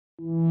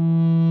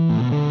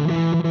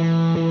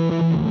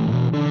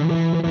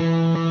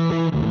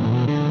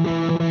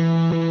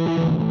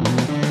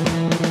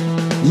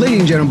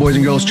Ladies and gentlemen, boys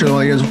and girls,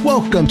 children and ladies,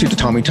 welcome to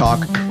Tatami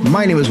Talk.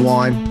 My name is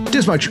Juan. This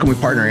is my Chikumi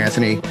partner,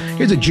 Anthony.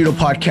 Here's a judo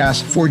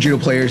podcast for judo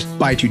players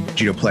by two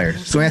judo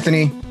players. So,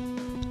 Anthony,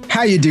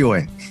 how you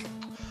doing?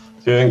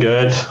 Doing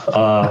good.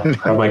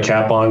 Have my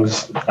cap on.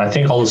 I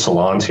think all the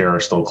salons here are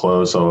still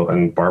closed,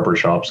 and barber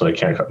shops, so I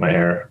can't cut my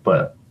hair.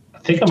 But I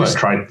think I'm going to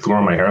try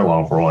growing my hair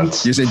long for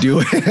once. You said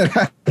do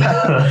it.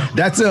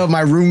 That's my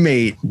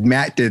roommate,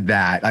 Matt, did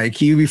that. Like,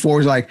 he before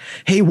was like,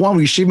 hey, Juan,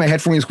 will you shave my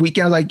head for me this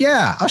weekend? I was like,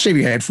 yeah, I'll shave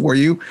your head for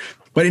you.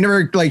 But he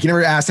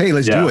never asked, hey,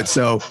 let's do it.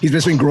 So he's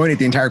just been growing it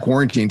the entire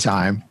quarantine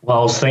time. Well,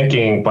 I was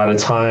thinking by the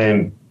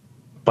time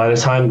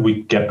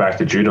we get back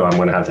to judo, I'm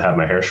going to have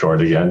my hair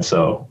short again.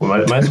 So we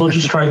might as well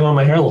just try growing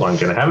my hair long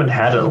again. I haven't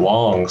had it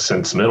long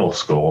since middle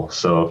school.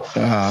 So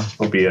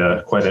it'll be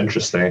quite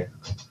interesting.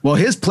 Well,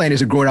 his plan is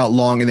to grow it out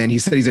long, and then he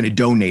said he's going to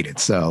donate it.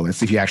 So let's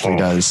see if he actually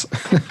does.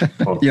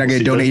 Well, You're not going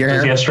to donate your hair?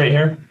 Does he have straight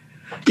hair?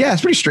 Yeah,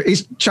 it's pretty straight.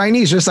 He's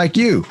Chinese, just like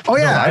you. Oh,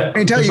 yeah. No, I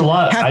can tell you.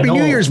 Happy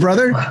New Year's,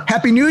 brother.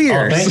 Happy New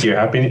Year's. Oh, thank you.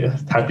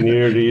 Happy New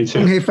Year to you,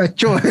 too.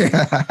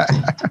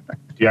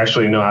 You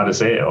actually know how to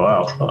say it.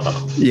 Wow.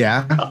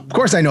 Yeah. Of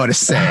course I know how to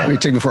say it. You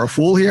take me for a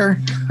fool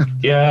here?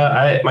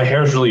 Yeah, my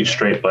hair is really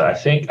straight, but I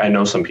think I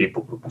know some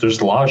people. There's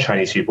a lot of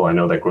Chinese people I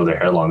know that grow their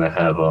hair long that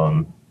have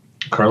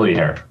curly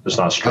hair. It's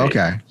not straight.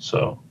 Okay.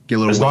 So get a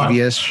little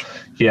wavy-ish.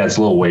 Yeah, it's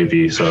a little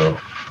wavy. So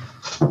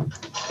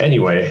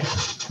anyway.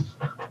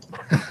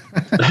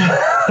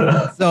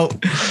 So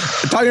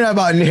talking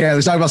about hair,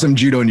 let's talk about some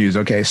judo news.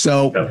 Okay.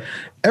 So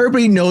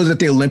everybody knows that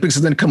the Olympics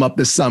is going to come up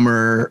this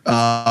summer.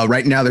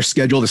 Right now they're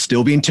scheduled to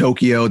still be in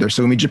Tokyo. They're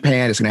still going to be in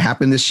Japan. It's going to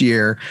happen this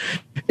year.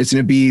 It's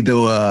going to be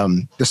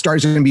the start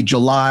is going to be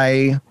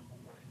July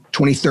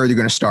 23rd. They're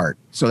going to start.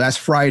 So that's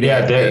Friday.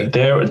 Yeah.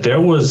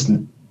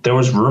 There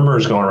was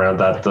rumors going around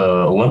that the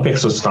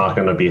Olympics was not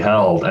going to be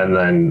held. And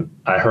then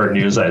I heard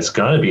news that it's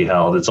going to be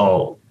held. It's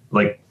all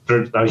like,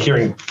 I'm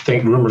hearing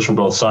rumors from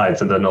both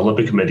sides, and then the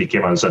Olympic Committee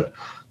came out and said,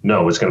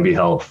 no, it's going to be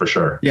held for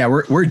sure. Yeah,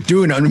 we're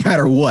doing it no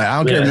matter what. I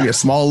don't care if it's a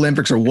small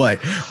Olympics or what.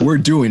 We're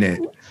doing it.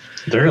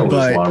 They're going to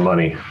lose a lot of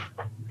money.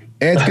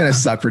 It's going to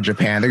suck for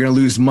Japan. They're going to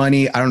lose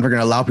money. I don't know if they're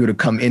going to allow people to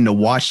come in to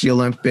watch the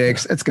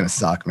Olympics. It's going to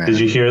suck, man. Did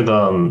you hear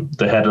the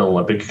head of the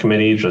Olympic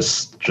Committee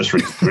just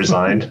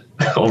resigned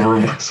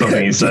over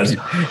something he said?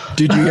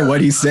 Did you hear what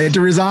he said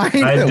to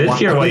resign? I did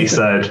hear what he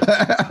said.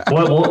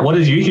 What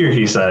did you hear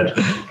he said?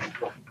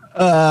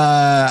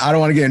 I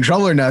don't want to get in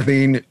trouble or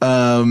nothing.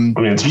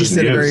 It's he just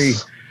said news. a very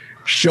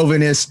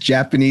chauvinist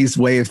Japanese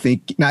way of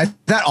thinking. Not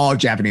all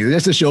Japanese.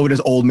 There's a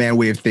chauvinist old man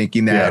way of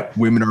thinking that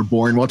women are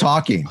boring while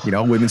talking.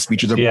 Women's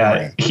speeches are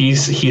boring. He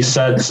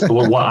said,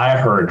 well, what I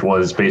heard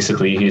was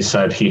basically he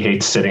said he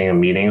hates sitting in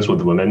meetings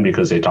with women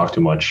because they talk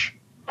too much.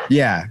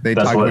 Yeah,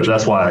 that's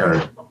what I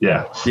heard.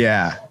 Yeah.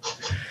 Yeah.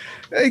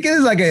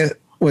 It's like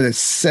a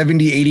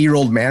 70,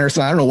 80-year-old man or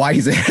something. I don't know why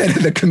he's the head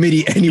of the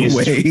committee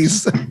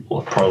anyways.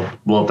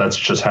 Well, that's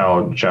just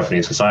how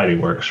Japanese society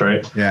works,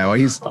 right? Yeah, well,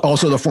 he's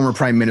also the former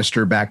prime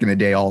minister back in the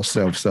day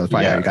also, so that's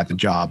probably how he got the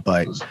job.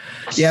 But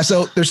yeah,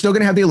 so they're still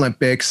going to have the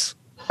Olympics.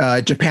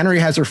 Japan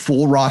already has their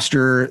full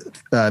roster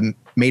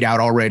made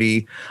out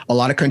already. A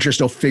lot of countries are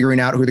still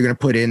figuring out who they're going to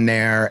put in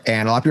there,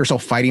 and a lot of people are still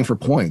fighting for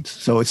points.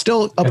 So it's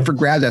still up for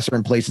grabs at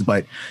certain places,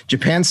 but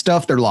Japan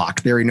stuff, they're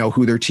locked. They already know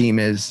who their team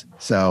is,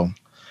 so...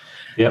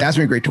 Yep. That's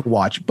been great to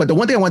watch. But the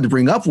one thing I wanted to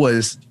bring up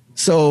was,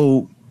 I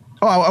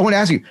want to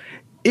ask you,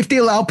 if they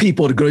allow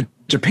people to go to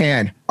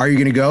Japan, are you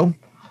going to go?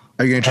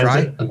 Are you going to try?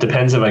 It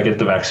depends if I get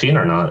the vaccine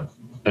or not.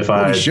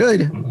 You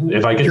should.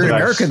 If I get here in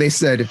America, they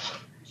said,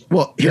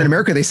 in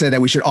America, they said that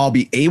we should all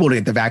be able to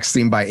get the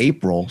vaccine by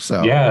April.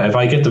 So yeah, if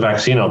I get the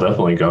vaccine, I'll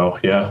definitely go.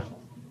 Yeah.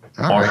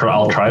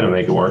 I'll try to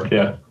make it work.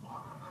 Yeah.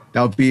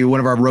 That would be one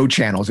of our road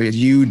channels. It's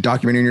you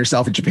documenting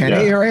yourself in Japan. Yeah.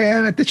 Hey, here I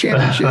am at the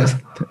championships.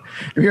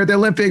 We're here at the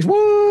Olympics.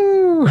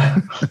 Woo!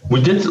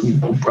 We did.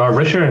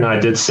 Richard and I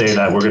did say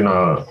that we're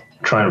gonna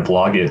try and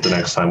vlog it the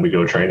next time we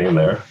go training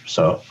there.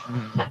 So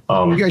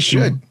you guys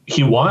should.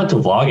 He wanted to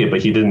vlog it,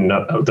 but he didn't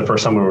know. The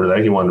first time we were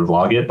there, he wanted to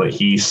vlog it, but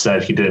he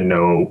said he didn't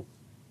know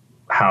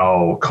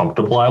how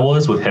comfortable I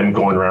was with him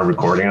going around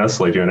recording us,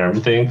 like doing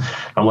everything.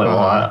 I'm like,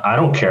 well, I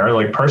don't care.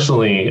 Like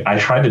personally, I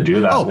tried to do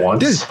that once.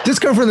 This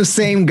comes from the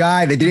same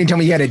guy that didn't tell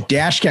me he had a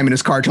dash cam in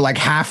his car till like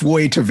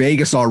halfway to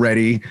Vegas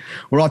already.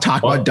 We're all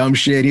talking about dumb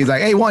shit. He's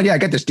like, hey, Juan, I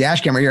got this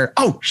dash cam right here.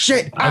 Oh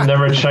shit. I've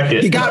never checked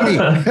it. He got me.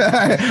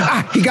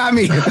 He got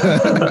me.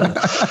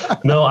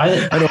 No,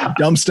 I know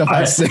dumb stuff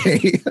I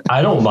say.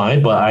 I don't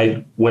mind,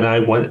 but when I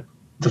went,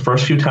 the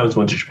first few times I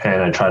went to Japan,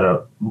 I tried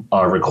to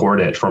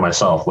record it for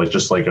myself, like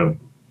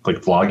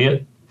vlog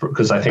it,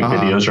 because I think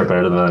videos are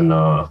better than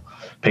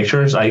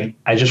pictures. I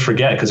just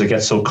forget because I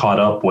get so caught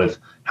up with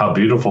how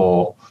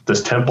beautiful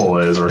this temple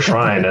is or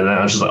shrine, and then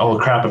I was just like, oh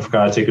crap, I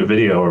forgot to take a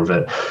video of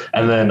it.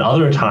 And then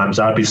other times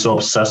I'd be so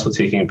obsessed with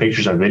taking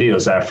pictures and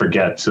videos that I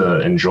forget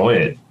to enjoy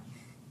it.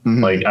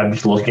 Mm-hmm. Like I'm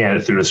just looking at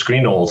it through the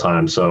screen the whole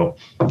time. So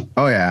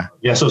yeah.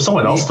 So if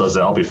someone else does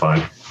it, I'll be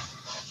fine.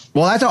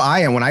 Well, that's how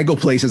I am. When I go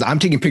places, I'm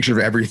taking pictures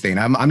of everything.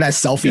 I'm that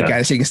selfie guy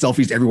that's taking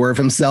selfies everywhere of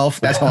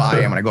himself. That's how I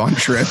am when I go on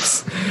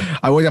trips.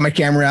 I always have my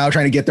camera out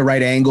trying to get the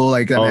right angle.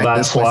 Like,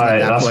 that's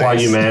why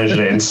you manage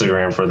the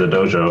Instagram for the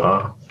dojo,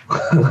 huh?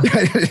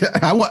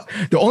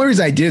 The only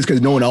reason I did is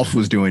because no one else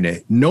was doing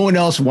it. No one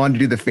else wanted to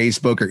do the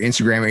Facebook or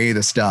Instagram or any of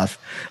the stuff.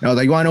 And I was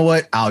like, you want to know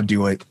what? I'll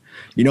do it.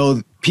 You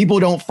know, people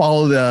don't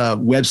follow the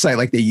website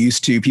like they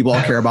used to. People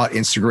all care about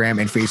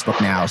Instagram and Facebook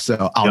now.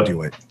 So I'll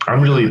do it.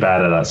 I'm really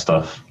bad at that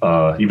stuff.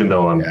 Even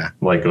though I'm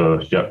like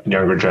a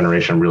younger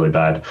generation, really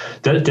bad.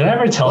 Did I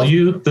ever tell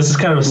you, this is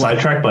kind of a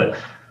sidetrack, but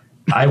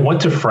I went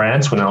to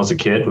France when I was a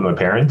kid with my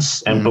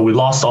parents, but we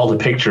lost all the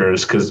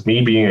pictures because me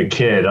being a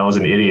kid, I was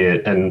an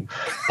idiot and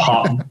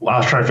I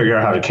was trying to figure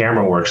out how the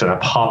camera works, and I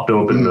popped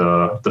open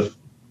the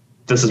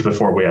this is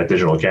before we had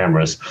digital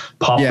cameras,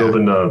 popped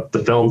open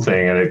the film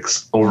thing and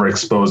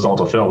overexposed all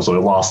the film. So we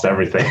lost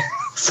everything.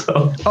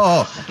 So,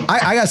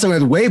 I got something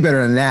that's way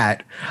better than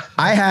that.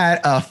 I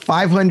had a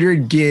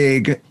 500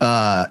 gig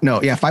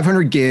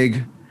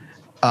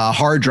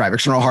hard drive,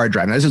 external hard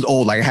drive. Now, this is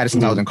old. Like I had it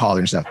since I was in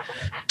college and stuff.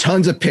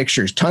 Tons of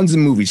pictures, tons of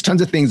movies,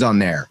 tons of things on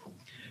there.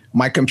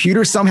 My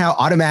computer somehow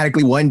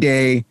automatically one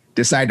day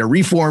decided to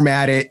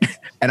reformat it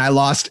and I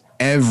lost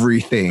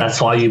everything. That's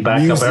why you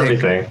back up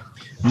everything.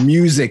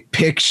 Music,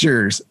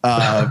 pictures,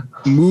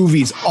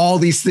 movies, all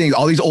these things,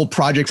 all these old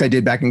projects I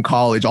did back in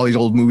college, all these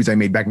old movies I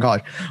made back in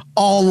college,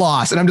 all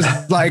lost. And I'm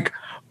just like,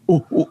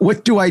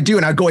 what do I do?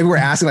 And I go everywhere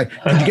asking like,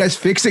 can you guys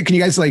fix it? Can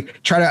you guys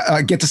like try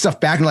to get the stuff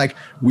back? And like,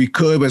 we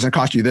could, but it's gonna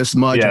cost you this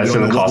much. Yeah, it's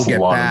gonna cost a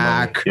lot of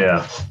money.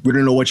 Yeah. We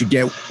don't know what you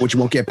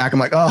won't get back. I'm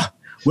like,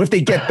 what if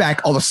they get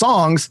back all the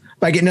songs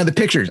by getting other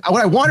pictures?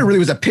 What I wanted really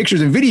was the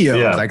pictures and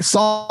videos. Yeah. Like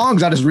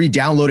songs, I'll just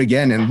re-download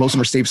again, and most of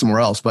them are saved somewhere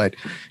else. But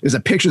it was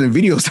the pictures and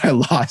videos that I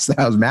lost that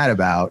I was mad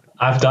about.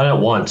 I've done it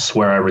once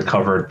where I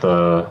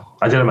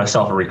did it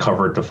myself and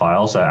recovered the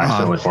files I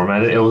accidentally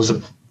formatted. It was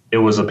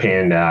a pain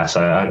in the ass.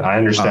 I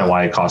understand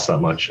why it cost that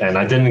much, and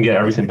I didn't get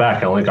everything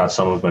back. I only got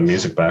some of my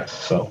music back.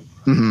 So.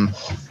 Mm-hmm.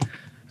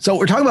 So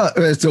we're talking about,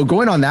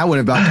 going on that one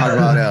about talking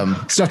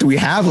about stuff that we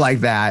have like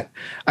that.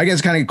 I guess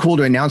it's kind of cool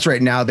to announce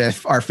right now that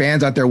if our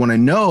fans out there want to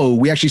know,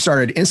 we actually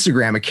started an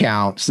Instagram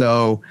account.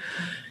 So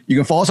you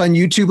can follow us on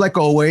YouTube like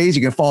always.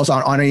 You can follow us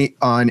on any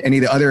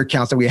of the other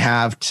accounts that we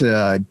have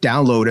to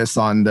download us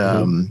on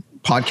the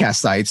podcast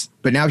sites.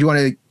 But now if you want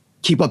to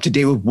keep up to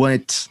date with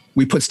what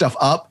we put stuff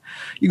up,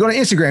 you go to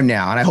Instagram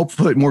now. And I hope to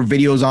put more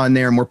videos on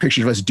there, more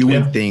pictures of us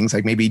doing things,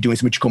 like maybe doing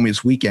some Chikomi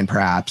this weekend,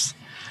 perhaps.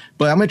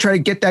 But I'm going to try to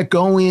get that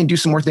going and do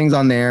some more things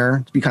on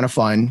there. It'd be kind of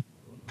fun.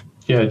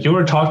 Yeah, you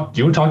were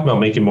talking about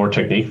making more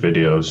technique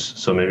videos.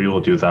 So maybe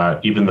we'll do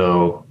that, even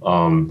though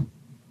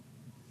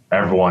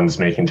everyone's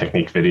making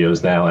technique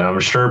videos now. And I'm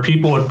sure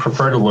people would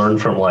prefer to learn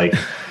from like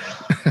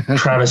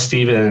Travis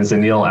Stevens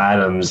and Neil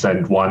Adams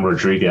than Juan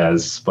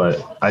Rodriguez.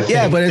 But I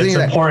think it's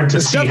important to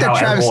see how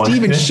Travis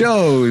Stevens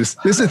shows.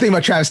 This is the thing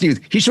about Travis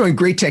Stevens. He's showing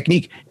great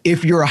technique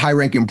if you're a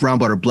high-ranking brown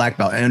belt or black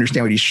belt and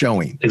understand what he's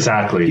showing.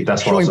 Exactly.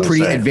 That's what I was showing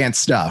pretty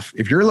advanced stuff.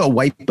 If you're a little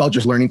white belt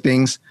just learning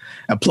things,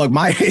 I plug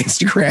my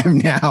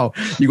Instagram now.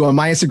 You go on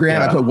my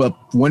Instagram, I put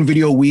one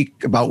video a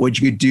week about what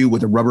you could do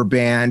with a rubber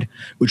band,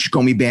 with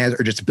Chikomi bands,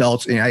 or just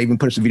belts. And I even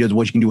put some videos of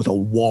what you can do with a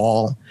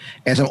wall.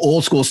 And some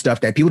old school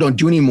stuff that people don't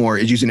do anymore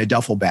is using a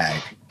duffel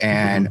bag.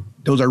 And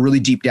those are really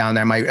deep down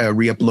there. I might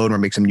re-upload or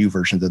make some new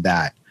versions of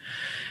that.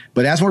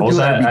 But that's where people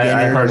are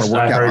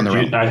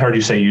beginning. I heard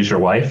you say use your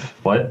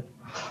wife. What?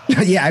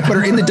 Yeah, I put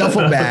her in the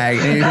duffel bag.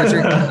 And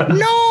like,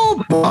 no,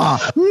 mate,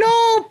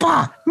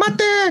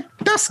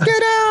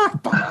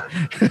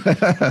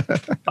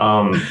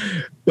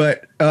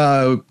 But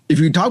if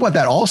you talk about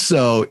that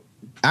also,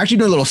 actually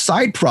doing a little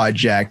side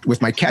project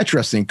with my catch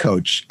wrestling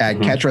coach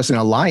at Catch Wrestling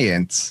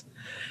Alliance.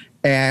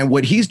 And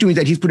what he's doing is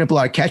that he's putting up a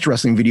lot of catch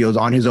wrestling videos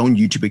on his own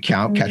YouTube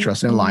account, Catch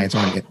Wrestling Alliance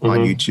on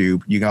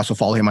YouTube. You can also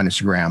follow him on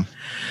Instagram.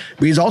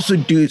 But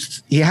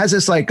he has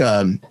this like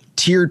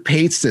tiered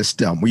paid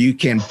system where you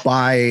can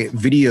buy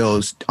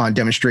videos on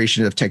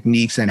demonstrations of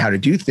techniques and how to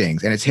do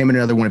things. And it's him and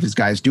another one of his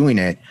guys doing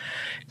it.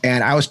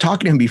 And I was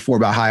talking to him before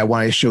about how I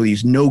wanted to show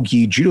these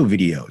no-gi judo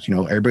videos. You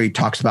know, everybody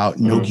talks about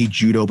no-gi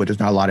judo, but there's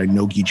not a lot of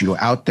no-gi judo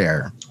out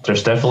there.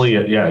 There's definitely,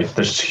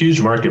 there's a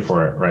huge market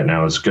for it right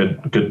now. It's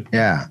good.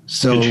 Yeah.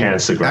 So good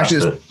chance to grasp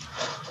it.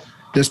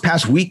 This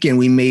past weekend,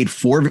 we made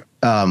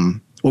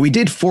we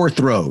did 4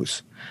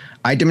 throws.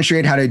 I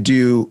demonstrated how to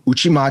do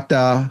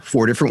Uchimata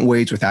 4 different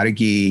ways without a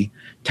gi,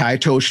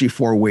 Taitoshi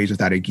 4 ways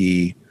without a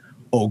gi,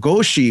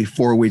 Ogoshi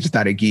 4 ways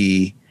without a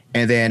gi,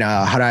 and then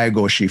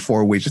Haraigoshi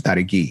 4 ways without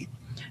a gi.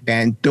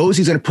 And those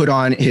he's going to put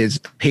on his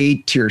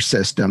paid tier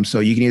system. So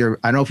you can either,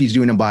 I don't know if he's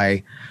doing them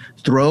by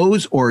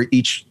throws or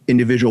each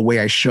individual way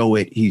I show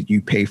it,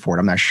 you pay for it.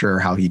 I'm not sure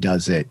how he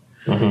does it.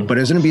 But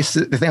there's going to be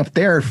the thing up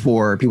there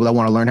for people that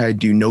want to learn how to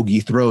do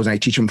no-gi throws. And I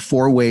teach them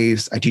 4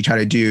 ways. I teach how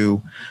to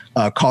do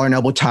collar and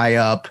elbow tie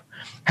up,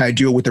 how to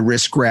do it with a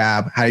wrist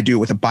grab, how to do it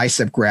with a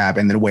bicep grab,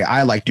 and then the way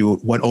I like to do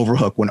it, one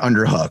overhook, one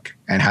underhook,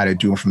 and how to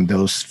do it from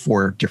those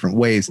 4 different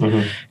ways.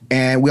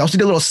 And we also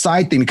did a little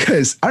side thing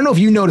because I don't know if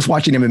you noticed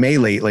watching MMA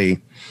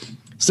lately.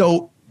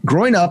 So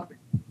growing up,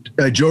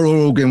 Joe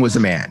Rogan was the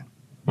man.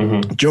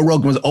 Joe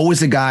Rogan was always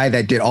the guy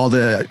that did all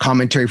the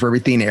commentary for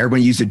everything, and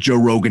everyone used the Joe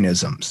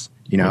Roganisms.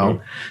 You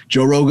know,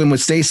 Joe Rogan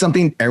would say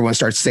something, everyone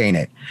starts saying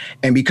it.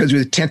 And because he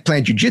was a 10th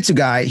Planet Jiu-Jitsu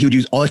guy, he would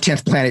use all the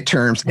 10th Planet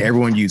terms, and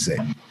everyone used it.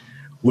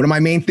 One of my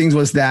main things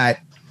was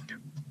that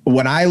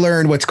when I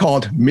learned what's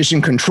called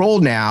mission control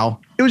now,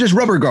 it was just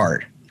rubber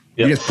guard.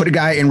 You just put a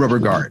guy in rubber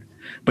guard.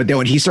 But then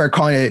when he started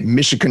calling it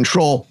mission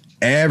control,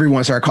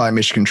 everyone started calling it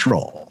mission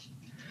control.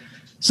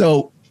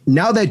 So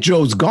now that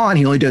Joe's gone,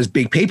 he only does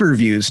big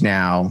pay-per-views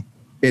now.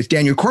 It's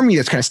Daniel Cormier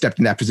that's kind of stepped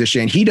in that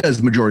position. He does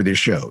the majority of the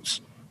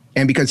shows.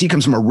 And because he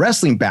comes from a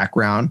wrestling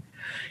background,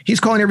 he's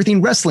calling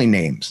everything wrestling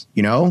names,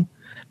 you know?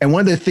 And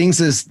one of the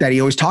things is that he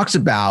always talks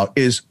about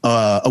is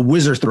a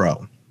wizard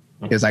throw.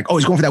 It's like, oh,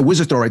 he's going for that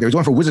wizard throw right there. He's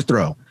going for a wizard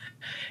throw.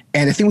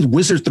 And the thing with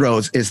wizard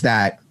throws is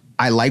that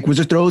I like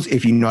wizard throws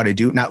if you know how to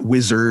do it. Not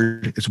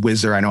wizard, it's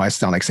wizard. I know I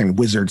sound like saying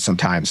wizard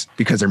sometimes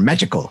because they're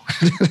magical.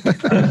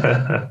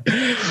 But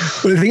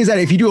the thing is that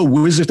if you do a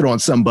wizard throw on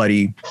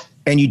somebody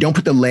and you don't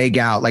put the leg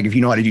out, like if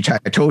you know how to do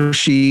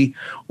Taitoshi,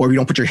 or if you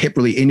don't put your hip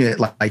really into it,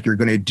 like you're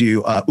going to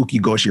do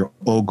Ukigoshi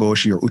or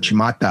Ogoshi or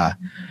Uchimata,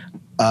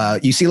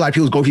 you see a lot of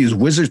people go for these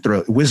wizard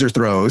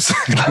throws.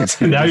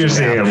 Now you're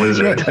saying a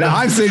wizard. Now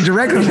I'm saying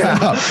directly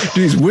now,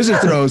 do these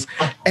wizard throws.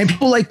 And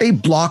people like, they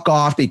block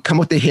off, they come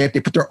with the hip, they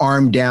put their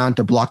arm down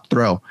to block the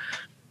throw.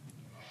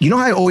 You know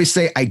how I always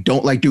say I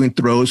don't like doing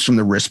throws from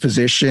the wrist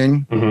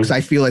position because I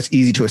feel it's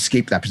easy to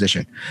escape that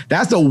position.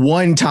 That's the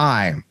one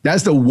time,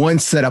 that's the one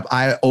setup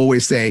I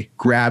always say,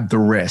 grab the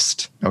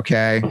wrist,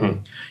 okay?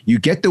 You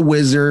get the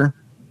wizard,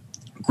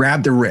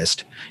 grab the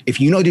wrist.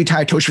 If you know do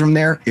Taitoshi from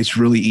there, it's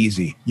really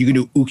easy. You can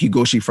do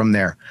Ukigoshi from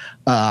there.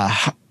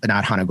 Not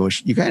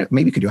Hanagoshi. You can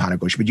maybe you could do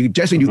Hanagoshi, but you can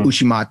definitely do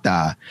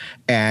Uchimata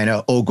and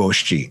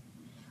Ogoshi.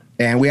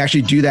 And we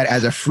actually do that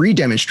as a free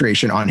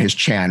demonstration on his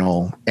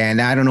channel.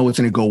 And I don't know what's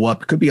going to go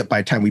up. It could be up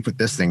by the time we put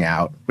this thing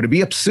out, but it'll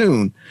be up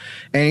soon.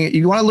 And if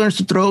you want to learn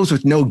some throws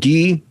with no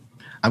gi,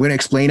 I'm going to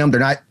explain them. They're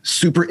not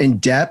super in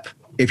depth.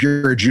 If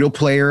you're a judo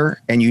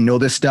player and you know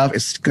this stuff,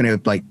 it's going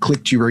to like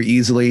click to you very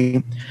easily,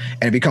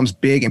 and it becomes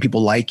big and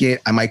people like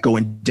it. I might go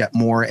in depth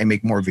more and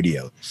make more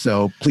videos.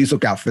 So please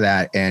look out for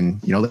that. And,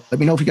 you know, let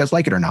me know if you guys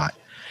like it or not.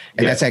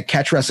 And that's at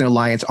Catch Wrestling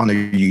Alliance on their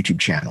YouTube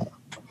channel.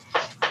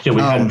 Yeah,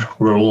 we had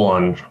Raul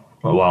on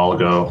a while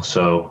ago.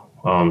 So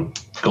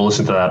go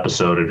listen to that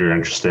episode if you're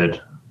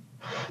interested.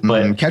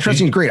 But Catch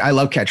Wrestling is great. I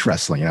love Catch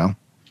Wrestling, you know.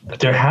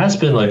 There has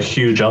been like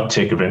huge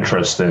uptick of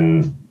interest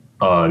in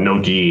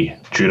no-gi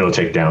judo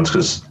takedowns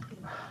because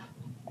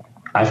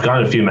I've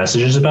gotten a few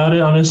messages about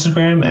it on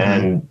Instagram,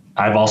 and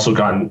I've also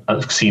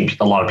seen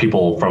a lot of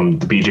people from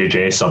the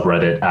BJJ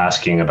subreddit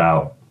asking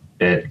about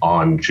it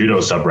on judo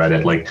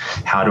subreddit. Like,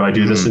 how do I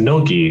do this in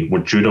no-gi?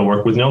 Would judo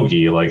work with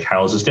no-gi? Like,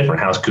 how is this different?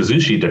 How is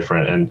Kazushi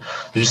different? And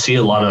you see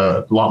a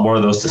lot more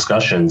of those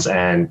discussions.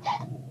 And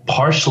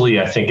partially,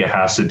 I think it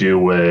has to do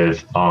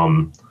with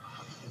John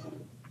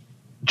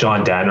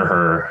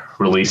Danaher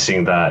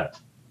releasing that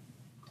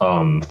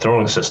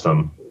throwing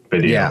system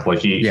video. Like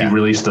he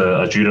released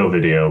a judo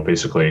video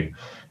basically.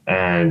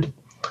 And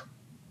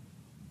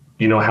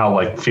you know how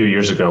like a few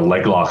years ago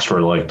leg locks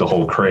were like the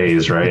whole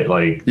craze, right?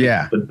 Like,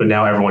 but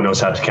now everyone knows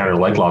how to counter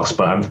leg locks.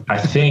 But I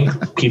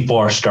think people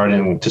are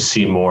starting to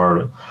see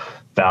more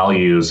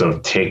values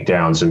of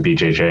takedowns in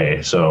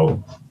BJJ.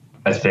 So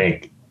I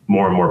think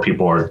more and more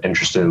people are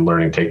interested in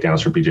learning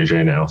takedowns for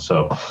BJJ now.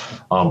 So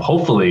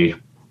hopefully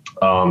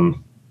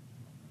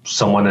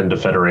someone in the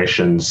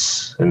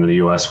federations in the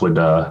US would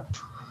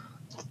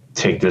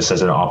take this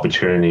as an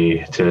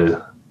opportunity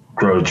to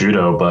grow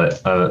judo,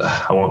 but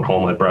I won't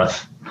hold my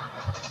breath.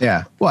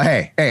 Yeah. Well,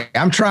 hey,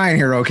 I'm trying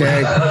here,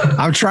 okay?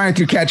 I'm trying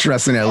to catch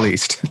wrestling at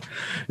least.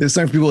 There's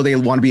some people, they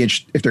want to be,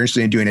 if they're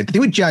interested in doing it. The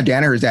thing with John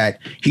Danaher is that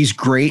he's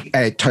great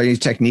at telling his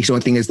techniques. The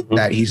only thing is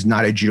that he's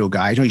not a judo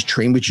guy. I know he's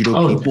trained with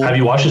judo people. Have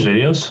you watched his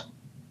videos?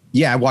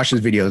 Yeah, I watched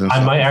his videos.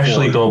 I might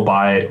actually go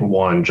buy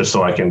one just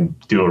so I can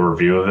do a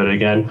review of it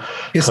again.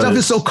 His stuff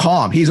is so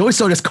calm. He's always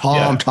so just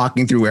calm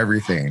talking through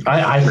everything.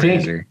 I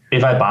think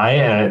if I buy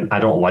it and I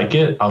don't like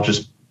it, I'll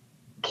just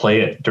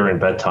play it during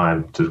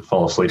bedtime to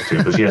fall asleep to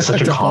because he has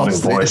such a calming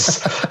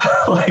voice.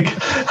 Like,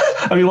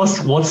 I mean,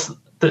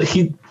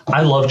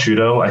 I love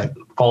judo. I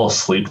fall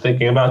asleep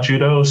thinking about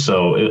judo,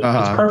 so it's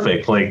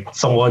perfect. Like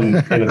someone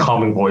in a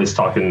calming voice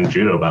talking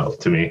judo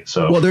to me.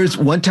 So, well, there's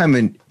one time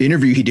an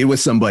interview he did with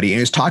somebody, and he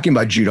was talking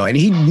about judo, and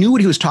he knew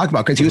what he was talking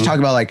about because he was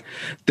talking about like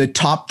the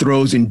top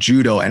throws in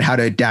judo and how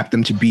to adapt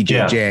them to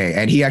BJJ,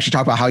 and he actually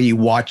talked about how he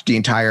watched the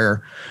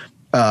entire.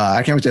 I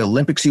can't remember the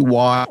Olympics he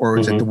watched, or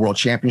was it the World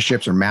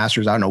Championships or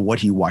Masters? I don't know what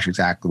he watched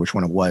exactly, which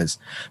one it was.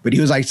 But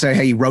he was like,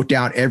 hey, he wrote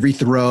down every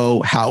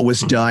throw, how it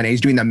was done. And he's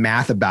doing the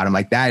math about him.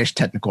 Like, that is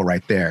technical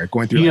right there.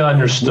 Going through. He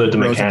understood the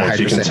mechanics,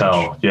 you can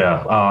tell.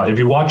 Yeah. If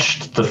you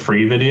watched the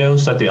free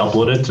videos that they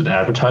uploaded to the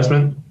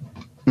advertisement,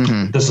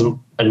 this is,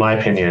 in my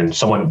opinion,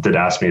 someone did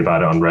ask me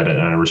about it on Reddit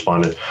and I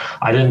responded.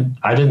 I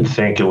didn't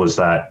think it was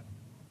that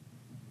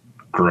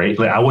great.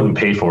 Like, I wouldn't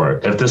pay for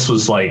it. If this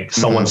was like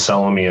someone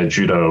selling me a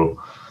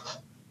judo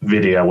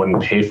video, I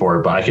wouldn't pay for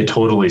it, but I could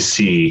totally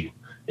see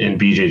in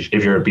BJJ,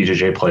 if you're a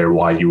BJJ player,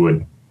 why you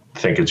would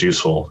think it's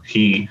useful.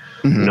 He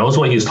knows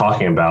what he's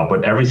talking about,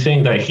 but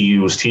everything that he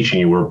was teaching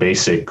you were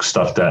basic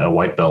stuff that a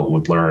white belt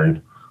would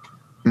learn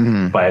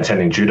by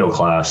attending judo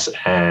class.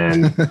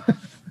 And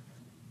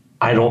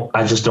I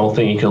just don't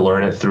think you can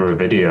learn it through a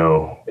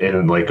video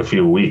in like a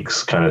few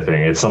weeks kind of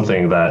thing. It's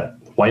something that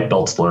white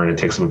belts learn. It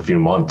takes them a few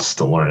months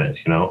to learn it,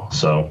 you know?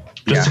 So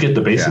just to get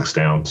the basics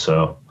down.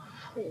 So.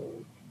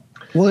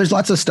 Well, there's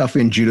lots of stuff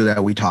in judo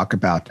that we talk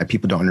about that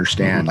people don't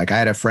understand. Like I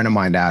had a friend of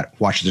mine that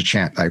watches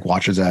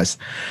us.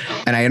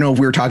 And I don't know if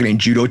we were talking in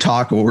judo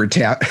talk or what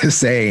we're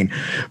saying,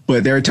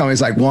 but they were telling me,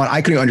 it's like, one,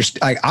 I couldn't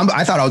understand. Like,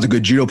 I thought I was a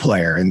good judo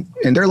player, and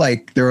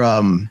they're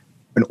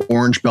an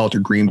orange belt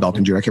or green belt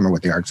in judo. I can't remember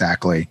what they are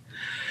exactly.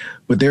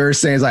 But they were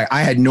saying, like,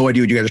 I had no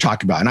idea what you guys are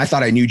talking about. And I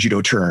thought I knew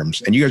judo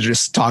terms. And you guys are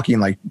just talking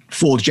like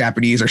full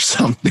Japanese or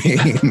something.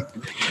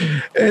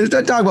 And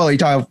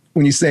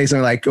when you say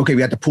something like, okay,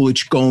 we have to pull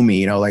ichikomi,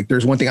 you know, like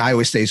there's one thing I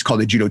always say is called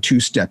the judo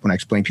two-step when I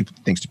explain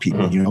things to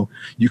people. You know,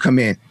 you come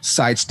in,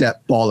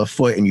 sidestep, ball of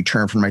foot, and you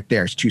turn from right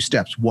there. It's 2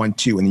 steps, 1,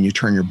 2, and then you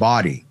turn your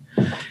body.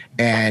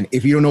 And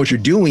if you don't know what you're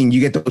doing,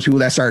 you get those people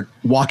that start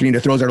walking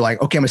into throws that are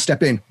like, okay, I'm gonna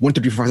step in 1,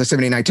 2, 3, 4, 5, 6,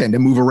 7, 8, 9, 10,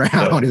 then move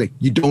around. It's like,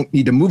 you don't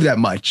need to move that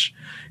much.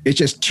 It's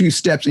just 2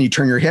 steps and you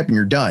turn your hip and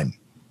you're done.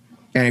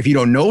 And if you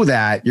don't know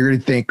that, you're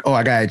gonna think, oh,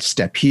 I gotta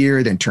step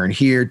here, then turn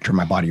here, turn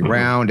my body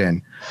around.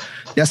 And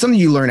that's something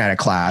you learn at a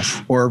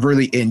class or a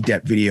really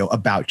in-depth video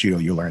about judo.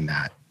 You learn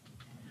that.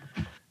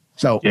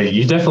 So yeah,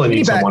 you definitely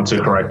need someone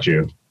to correct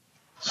you.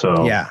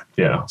 So yeah.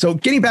 So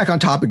getting back on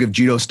topic of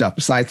judo stuff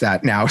besides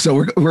that now.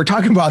 So we're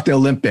talking about the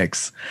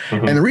Olympics.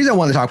 And the reason I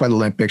wanted to talk about the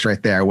Olympics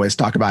right there was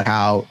talk about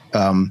how,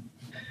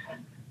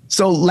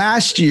 so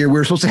last year we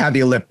were supposed to have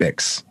the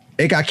Olympics.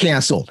 It got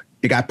canceled.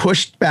 It got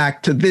pushed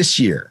back to this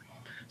year.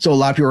 So a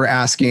lot of people were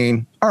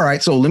asking, all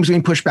right, so Olympics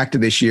being pushed back to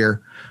this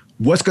year.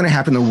 What's going to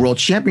happen to the World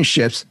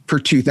Championships for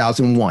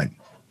 2001?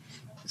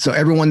 So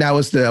everyone that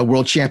was the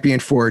world champion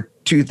for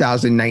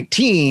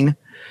 2019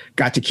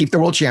 got to keep the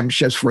world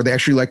championships where they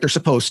actually like they're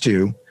supposed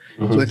to.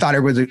 So they thought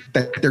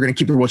that they're going to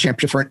keep the world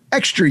championship for an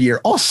extra year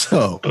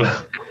also.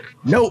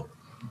 Nope.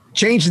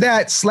 Change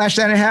that, slash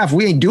that in half.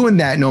 We ain't doing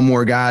that no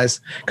more,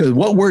 guys. Because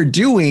what we're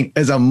doing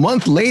is a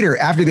month later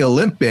after the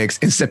Olympics,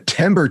 in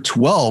September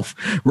 12th,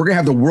 we're going to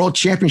have the world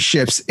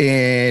championships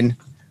in,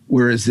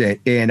 where is it?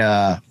 In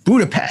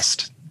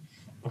Budapest.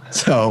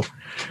 So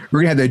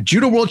we're going to have the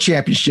Judo World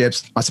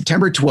Championships on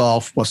September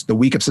 12th, plus the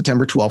week of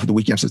September 12th, the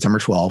weekend of September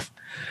 12th.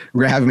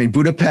 We're going to have them in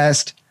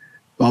Budapest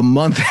a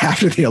month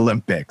after the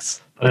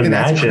Olympics. And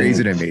that's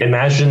crazy to me.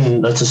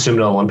 Imagine, let's assume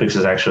the Olympics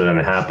is actually going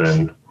to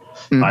happen.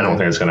 I don't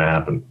think it's going to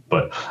happen,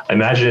 but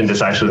imagine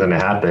this actually going to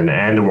happen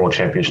and the World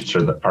Championships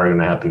are going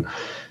to happen.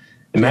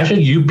 Imagine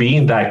you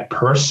being that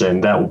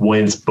person that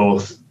wins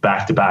both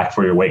back-to-back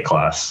for your weight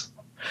class.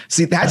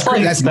 See, that's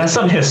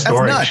some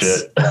historic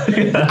shit.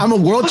 I'm a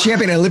world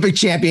champion and Olympic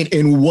champion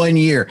in 1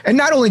 year. And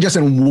not only just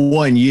in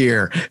 1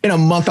 year, in a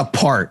month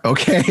apart,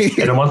 okay?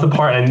 In a month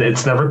apart, and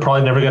it's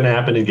probably never going to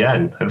happen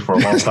again and for a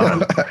long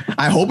time.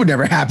 I hope it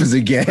never happens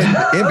again,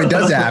 if it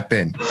does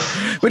happen.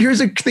 But here's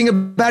the thing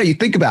about it. You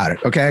think about it,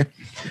 okay?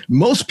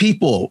 Most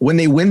people, when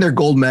they win their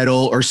gold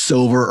medal or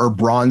silver or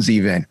bronze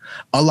even,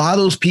 a lot of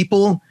those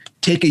people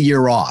take a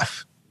year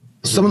off.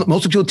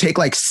 Most people take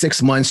like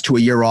 6 months to a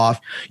year off.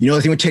 You know,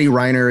 the thing with Teddy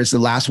Riner is the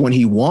last one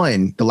he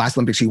won, the last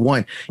Olympics he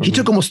won, he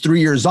took almost 3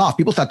 years off.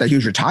 People thought that he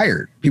was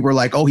retired. People were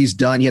like, oh, he's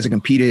done. He hasn't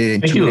competed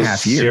in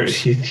 2.5 years.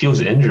 He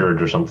was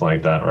injured or something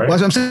like that, right? Well,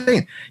 that's what I'm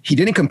saying. He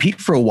didn't compete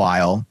for a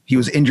while. He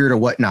was injured or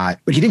whatnot,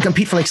 but he didn't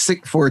compete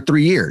for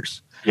 3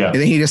 years. Yeah.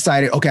 And then he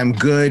decided, okay, I'm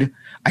good.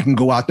 I can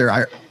go out there.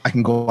 I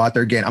can go out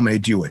there again. I'm going to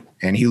do it.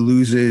 And he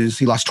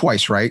lost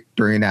twice, right?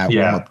 During that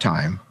warm-up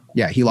time.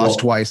 Yeah, he lost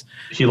twice.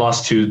 He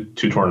lost two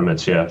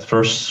tournaments. Yeah,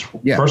 first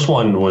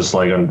one was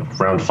like on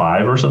round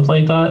 5 or something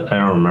like that. I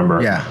don't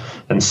remember. Yeah,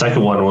 and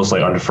second one was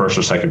like on the first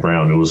or second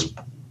round. It was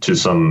to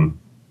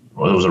it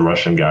was a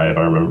Russian guy if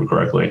I remember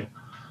correctly.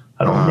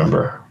 I don't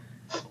remember.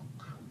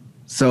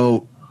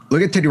 So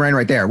look at Teddy Riner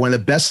right there. One of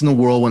the best in the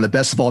world, one of the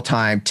best of all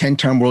time.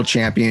 10-time world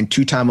champion,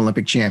 2-time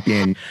Olympic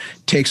champion.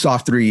 Takes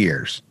off 3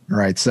 years. All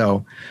right.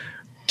 So,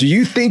 do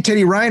you think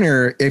Teddy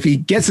Riner, if he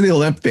gets to the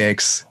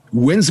Olympics,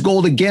 wins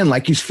gold again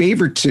like he's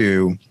favored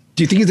to,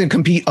 do you think he's going to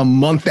compete a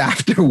month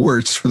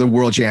afterwards for the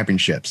world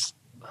championships?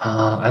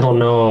 I don't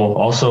know.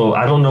 Also,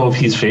 I don't know if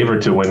he's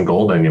favored to win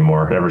gold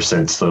anymore ever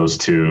since those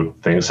two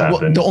things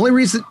happened.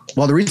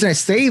 The reason I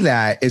say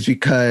that is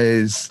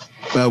because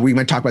we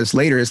might talk about this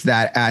later, is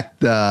that at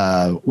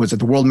the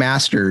World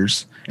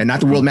Masters, and not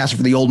the World Master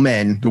for the old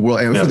men, for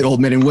the old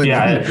men and women.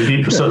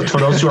 Yeah. So for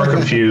those who are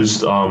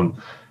confused,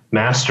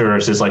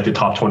 Masters is like the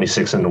top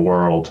 26 in the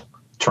world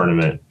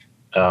tournament.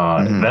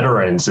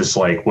 veterans is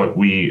like what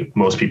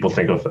most people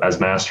think of as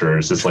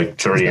masters. It's like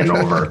 30 and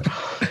over,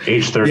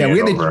 age 30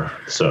 and over.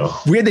 So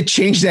we had to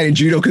change that in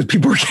judo because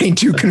people were getting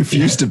too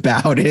confused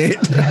about it.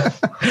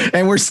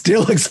 And we're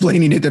still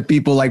explaining it to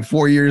people like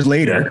 4 years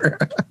later.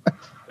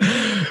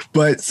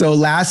 But so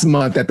last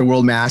month at the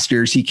World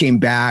Masters, he came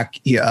back.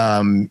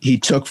 He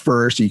took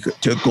first. He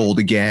took gold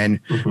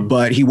again,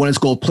 but he won his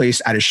gold place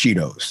out of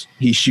Shido's.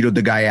 He Shido'd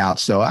the guy out.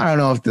 So I don't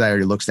know if that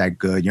looks that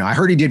good. I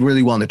heard he did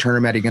really well in the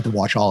tournament. I didn't get to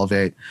watch all of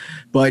it,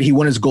 but he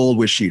won his gold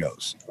with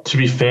Shido's. To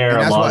be fair,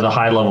 a lot of the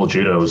high level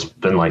judo has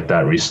been like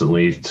that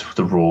recently.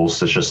 The rules,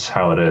 that's just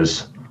how it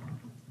is.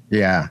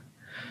 Yeah.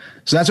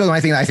 So that's what I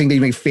think they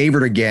make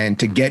favored again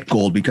to get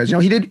gold because, he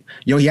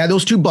had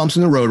those 2 bumps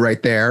in the road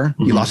right there.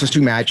 He lost his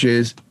 2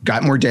 matches,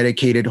 got more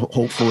dedicated,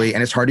 hopefully.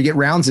 And it's hard to get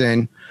rounds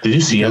in. Did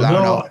you see him?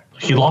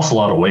 He lost a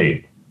lot of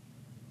weight.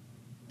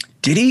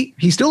 Did he?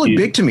 He still looked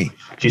big to me.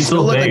 He's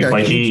still big,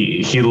 but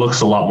he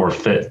looks a lot more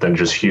fit than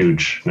just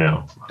huge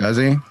now. Does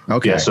he?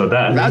 Okay. Yeah. So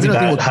that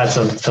had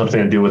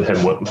something to do with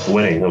him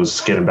winning. It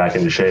was getting back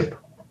into shape.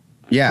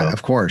 Yeah,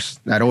 of course.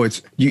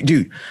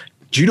 Dude.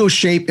 Judo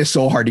shape is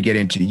so hard to get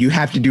into. You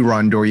have to do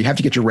rondori. You have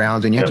to get your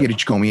rounds and you have to get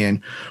a chikomi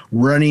in.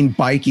 Running,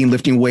 biking,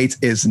 lifting weights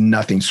is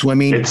nothing.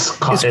 Swimming, it's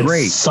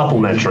great.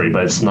 Supplementary,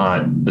 but it's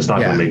not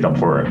going to make up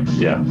for it.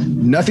 Yeah.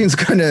 Nothing's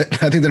gonna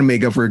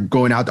make up for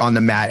going out on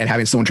the mat and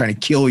having someone trying to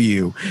kill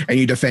you and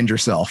you defend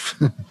yourself.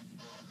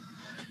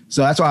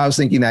 So that's why I was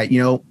thinking that,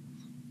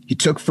 he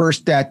took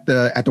first at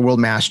the World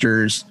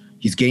Masters.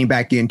 He's getting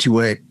back into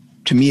it.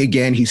 To me,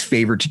 again, he's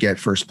favored to get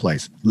first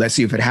place. Let's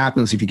see if it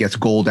happens, if he gets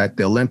gold at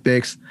the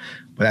Olympics.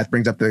 But that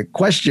brings up the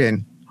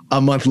question, a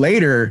month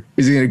later,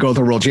 is he going to go to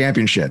the World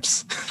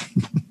Championships?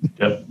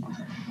 Yep.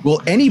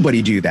 Will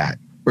anybody do that?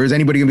 Or is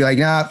anybody going to be like,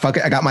 nah, fuck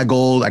it, I got my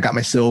gold, I got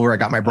my silver, I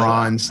got my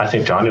bronze? I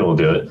think Johnny will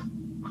do it.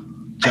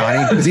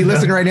 Johnny, is he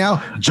listening right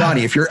now?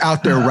 Johnny, if you're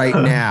out there right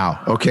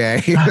now,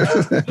 okay,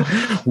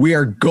 we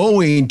are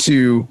going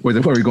to, what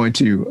are we going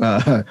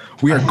to?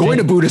 We are going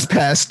to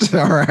Budapest,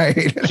 all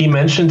right? He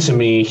mentioned to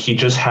me he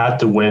just had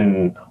to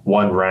win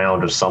 1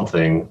 round of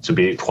something to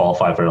be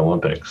qualified for the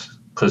Olympics.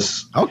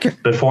 Because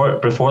before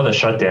the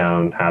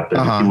shutdown happened,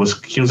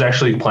 he was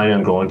actually planning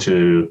on going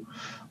to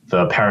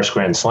the Paris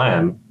Grand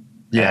Slam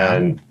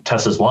and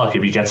test his luck.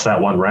 If he gets that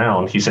 1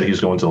 round, he said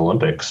he's going to the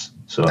Olympics.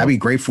 So that'd be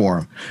great for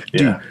him.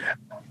 Dude,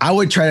 I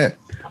would try to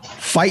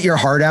fight your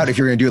heart out if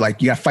you're going to do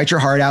you got to fight your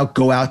heart out,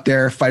 go out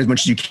there, fight as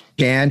much as you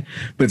can.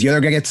 But if the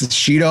other guy gets the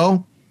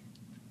Shido,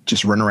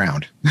 just run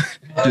around.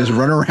 Just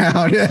run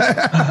around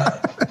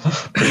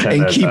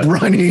and keep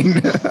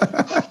running.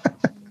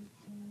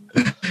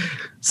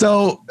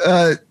 So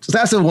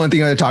that's the one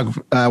thing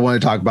I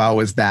want to talk about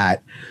was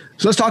that.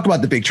 So let's talk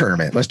about the big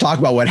tournament. Let's talk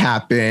about what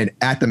happened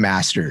at the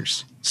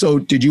Masters. So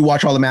did you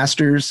watch all the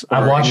Masters?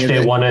 I watched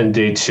day 1 and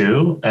day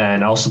 2,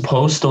 and I was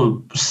supposed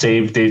to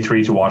save day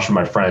 3 to watch with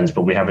my friends,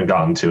 but we haven't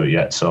gotten to it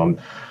yet. So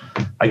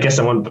I guess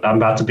I'm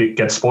about to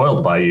get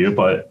spoiled by you,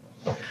 but.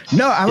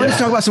 No, I want to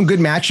talk about some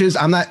good matches.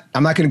 I'm not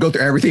going to go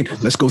through everything.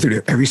 Let's go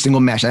through every single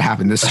match that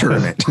happened this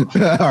tournament.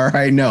 All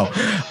right. No,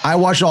 I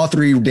watched all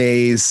 3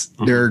 days.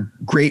 They're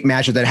great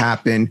matches that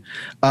happened.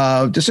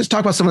 Just talk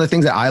about some of the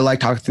things that I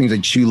liked, talk about things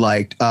that you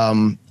liked.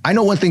 I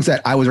know one thing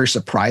that I was very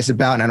surprised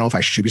about, and I don't know if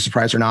I should be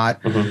surprised or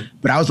not,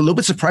 but I was a little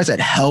bit surprised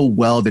at how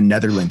well the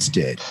Netherlands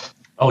did.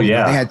 Oh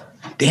yeah.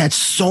 They had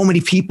so many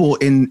people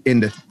in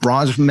the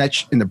bronze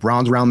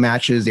round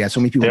matches. They had so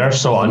many people. They're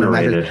so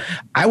underrated.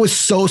 I was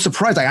so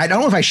surprised. I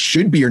don't know if I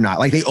should be or not.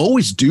 They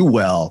always do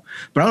well,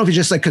 but I don't know if it's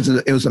just because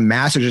it was a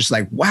master. Just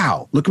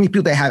wow, look how many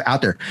people they have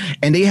out there.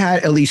 And they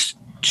had at least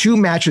 2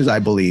 matches, I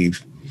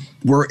believe,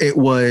 where it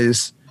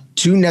was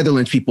 2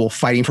 Netherlands people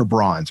fighting for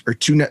bronze, or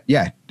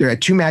there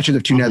had 2 matches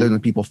of 2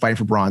 Netherlands people fighting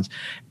for bronze.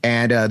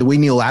 And the way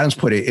Neil Adams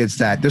put it is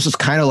that this was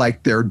kind of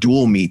like their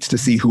dual meets to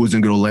see who was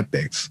in good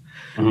Olympics.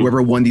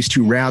 Whoever won these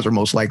 2 rounds are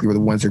most likely were the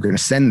ones they're going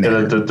to send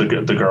there.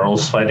 The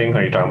girls fighting?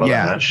 Are you talking about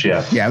that match?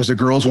 Yeah. Yeah, it was the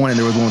girls one, and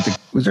there was one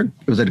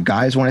was it a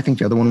guys one? I think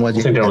the other one was.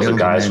 I think there was a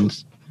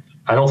guys.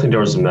 I don't think there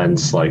was a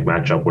men's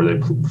matchup where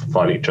they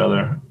fought each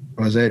other.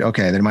 Was it?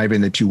 Okay, there might have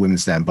been the 2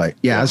 women's then, but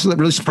I was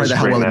really surprised at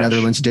how well the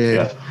Netherlands did.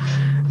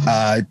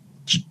 Yeah.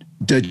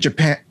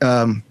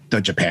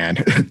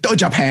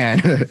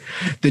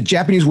 The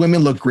Japanese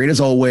women look great as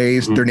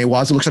always. Their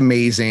newaza looks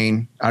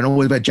amazing. I don't know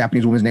what about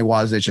Japanese women's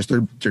newaza. It's just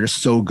they're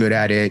just so good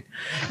at it,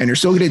 and they're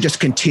so good at just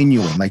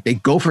continuing. They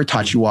go for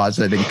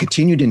tachiwaza, then they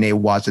continue to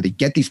newaza. They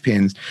get these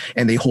pins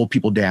and they hold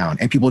people down,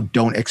 and people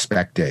don't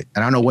expect it.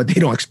 And I don't know what they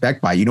don't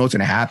expect by. What's going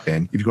to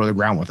happen if you go to the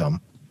ground with them.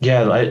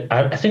 Yeah,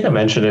 I think I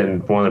mentioned it in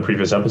one of the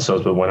previous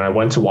episodes, but when I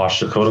went to watch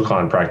the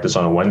Kodokan practice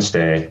on a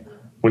Wednesday,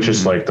 which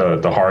is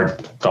the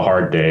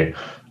hard day.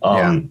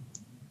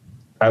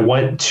 I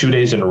went 2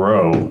 days in a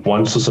row.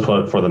 Once was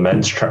for the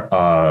men's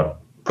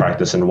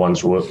practice, and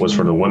once was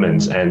for the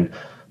women's. And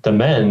the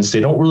men's, they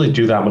don't really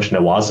do that much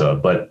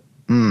newaza, but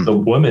the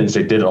women's,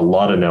 they did a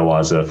lot of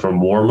newaza from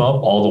warm up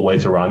all the way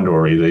to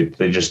randori.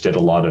 They just did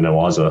a lot of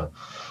newaza.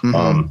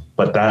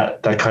 But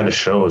that kind of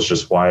shows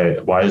just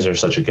why is there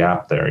such a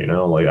gap there? You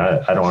know, like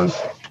I don't,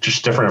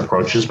 just different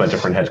approaches by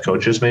different head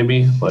coaches,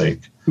 maybe.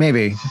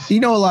 Maybe, you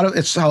know,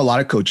 it's how a lot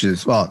of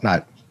coaches, a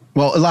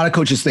lot of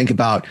coaches think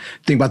about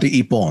the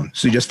ippon.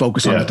 So you just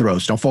focus on the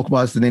throws. Don't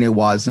focus on the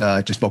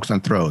newaza, just focus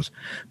on throws.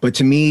 But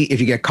to me,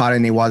 if you get caught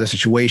in a newaza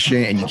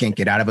situation and you can't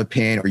get out of a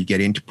pin, or you get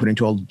put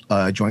into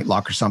a joint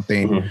lock or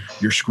something,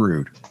 you're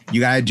screwed. You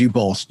gotta do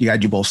both. You gotta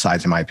do both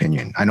sides, in my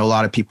opinion. I know a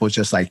lot of people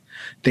just like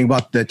think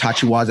about the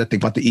tachiwaza,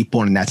 think about the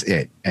ippon, and that's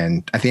it.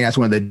 And I think that's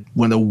one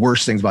of the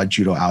worst things about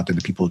judo out there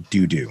that people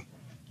do.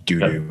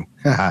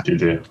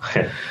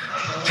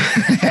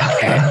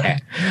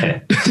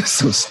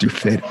 So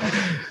stupid.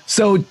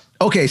 So,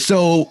 okay.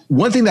 So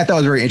one thing that I thought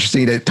was very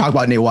interesting to talk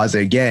about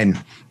newaza again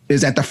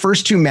is that the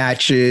first two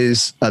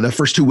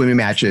women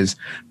matches,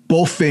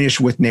 both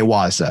finished with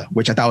newaza,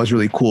 which I thought was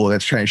really cool.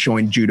 That's kind of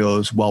showing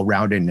judo's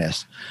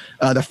well-roundedness.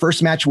 The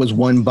first match was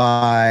won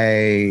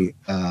by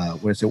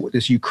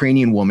this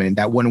Ukrainian woman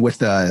that won with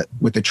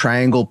the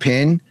triangle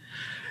pin,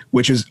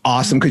 which is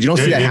awesome because you don't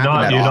see that happen that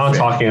often. You're not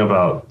talking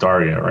about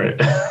Daria, right?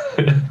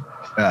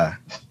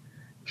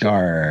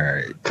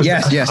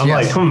 Yes.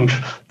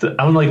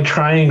 I'm like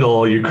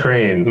triangle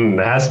Ukraine.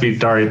 It has to be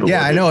Daria.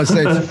 Yeah, I know.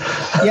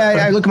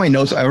 I look at my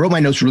notes. I wrote my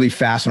notes really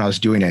fast when I was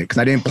doing it because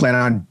I didn't plan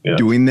on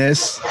doing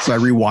this. So I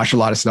rewatched a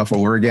lot of stuff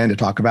over again to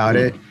talk about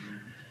it.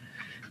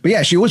 But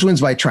yeah, she always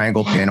wins by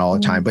triangle pin all the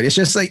time. But it's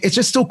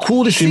just still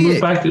cool to see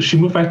it. She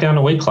moved back down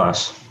to weight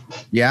class.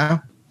 Yeah.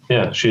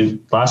 Yeah.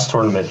 Last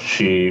tournament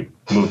she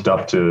moved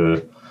up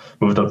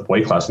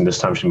weight class, and this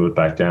time she moved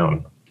back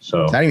down.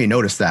 So I didn't even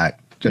notice that.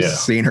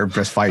 Just seeing her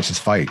just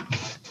fight.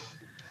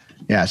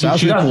 Yeah. So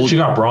she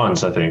got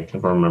bronze, I think,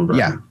 if I remember.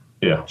 Yeah.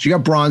 Yeah. She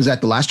got bronze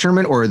at the last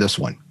tournament or this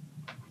one?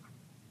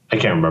 I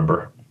can't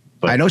remember.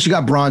 But I know she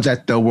got bronze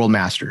at the World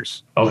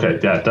Masters. Okay.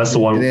 Yeah. That's the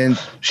one. And then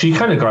she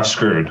kind of got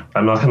screwed.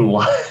 I'm not going to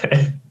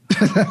lie.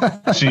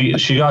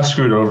 she got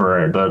screwed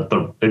over.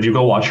 If you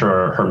go watch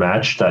her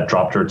match that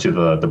dropped her to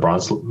the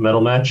bronze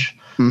medal match,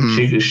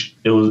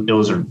 it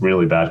was a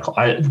really bad call.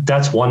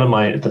 That's one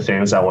of the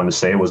things I want to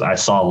say was I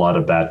saw a lot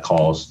of bad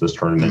calls this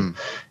tournament,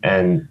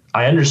 and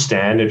I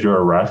understand if you're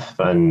a ref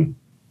and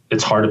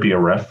it's hard to be a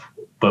ref,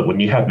 but when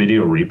you have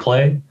video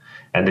replay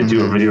and they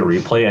do a video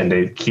replay and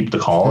they keep the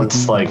call,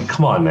 it's like,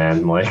 come on,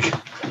 man, like.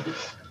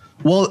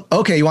 Well,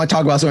 okay, you want to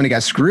talk about someone that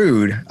got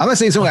screwed? I'm not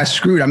saying someone got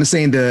screwed. I'm just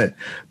saying the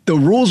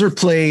rules are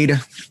played.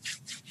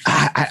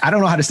 I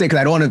don't know how to say because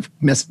I don't want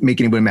to make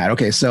anybody mad.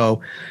 Okay,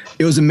 so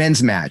it was a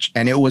men's match,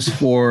 and it was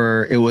God,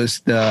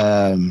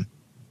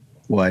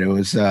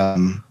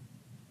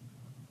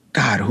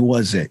 who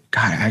was it?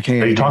 God, I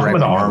can't. Are you talking about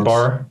the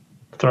armbar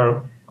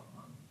throw?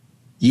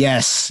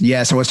 Yes,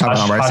 I was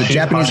talking about armbar. It's a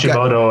Japanese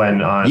Hashimoto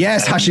and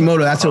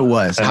Hashimoto. That's what it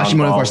was.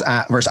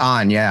 Hashimoto versus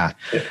An. Yeah,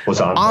 it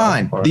was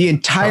On the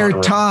entire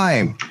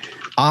time.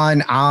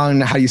 On. I don't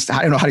know how do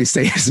you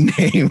say his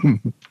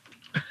name.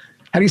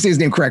 How do you say his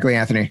name correctly,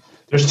 Anthony?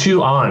 There's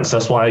two Ons.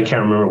 That's why I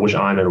can't remember which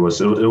On it was.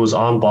 It was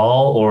On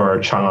Ball or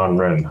Chang'an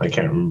Ren. I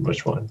can't remember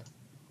which one.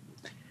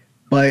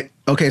 But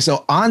okay,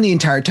 so On the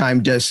entire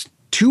time just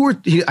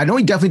I know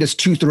he definitely does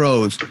two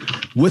throws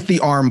with the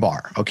arm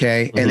bar,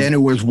 okay? And then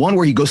there was one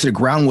where he goes to the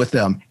ground with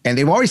them, and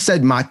they've already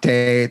said mate,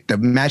 the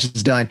match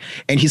is done,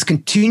 and he's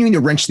continuing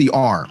to wrench the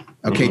arm,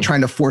 okay,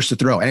 trying to force the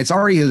throw. And it's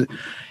already,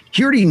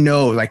 he already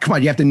knows, like, come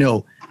on, you have to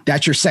know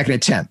that's your second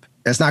attempt.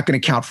 That's not going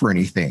to count for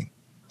anything.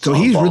 So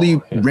he's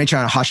really wrenching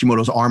on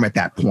Hashimoto's arm at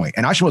that point.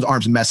 And Hashimoto's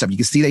arm's messed up. You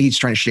can see that he's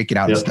trying to shake it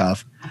out and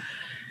stuff.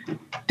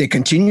 They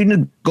continue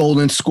to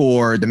golden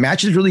score. The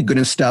match is really good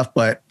and stuff,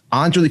 but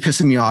On's really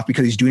pissing me off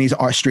because he's doing his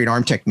straight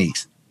arm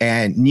techniques.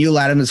 And Neil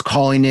Adams is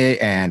calling it,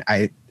 and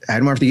I don't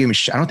remember if they gave him.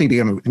 I don't think they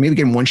gave him. Maybe they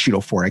gave him one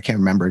Shido for it. I can't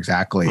remember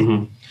exactly.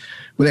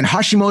 But then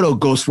Hashimoto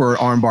goes for an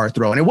armbar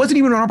throw, and it wasn't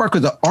even an armbar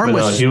because the arm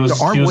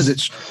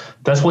wasn't.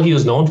 That's what he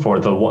was known for.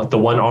 The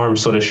one arm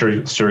sort of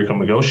Shuriko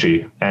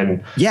Migoshi,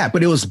 and yeah,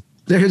 but it was.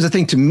 Here's the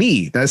thing to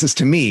me. This is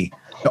to me.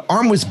 The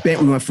arm was bent.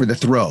 We went for the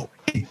throw.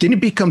 It didn't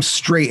become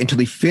straight until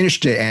he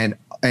finished it, and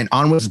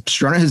On was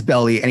straight on his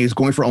belly, and he was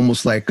going for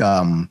almost like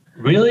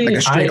really like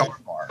a straight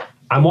arm bar.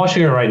 I'm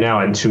watching it right now,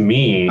 and to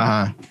me,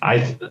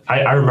 I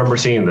remember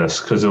seeing this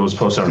because it was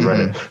posted on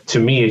Reddit. To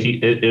me,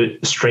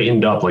 it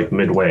straightened up like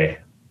midway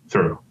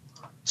through,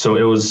 so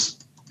it was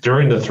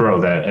during the throw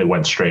that it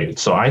went straight.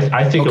 So I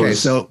think it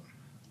was.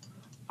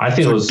 I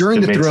think it was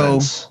during the throw.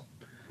 Sense.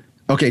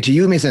 Okay, to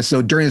you it makes sense.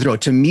 So during the throw,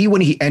 to me,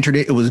 when he entered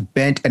it, it was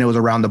bent and it was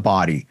around the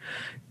body.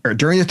 Or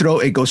during the throw,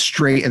 it goes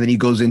straight, and then he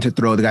goes into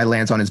throw. The guy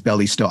lands on his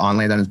belly, still On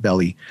lands on his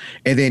belly,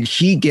 and then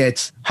he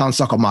gets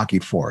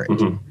Hansakomaki for it.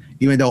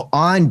 Even though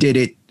On did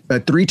it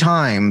 3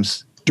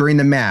 times during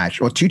the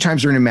match, or 2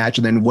 times during the match,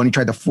 and then when he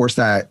tried to force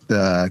the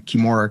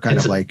Kimura kind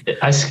of like.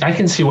 I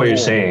can see what you're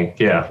saying.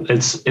 Yeah,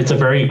 it's a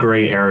very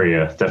gray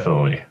area,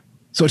 definitely.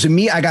 So to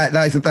me,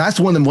 that's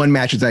one of the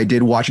matches I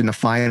did watch in the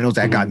finals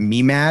that got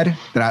me mad.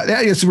 That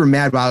I was super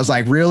mad, but I was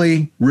like,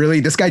 really?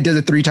 This guy did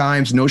it 3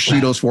 times, no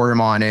Shidos for him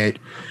on it.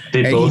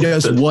 He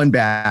does one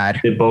bad.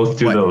 They both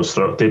do those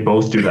throw. They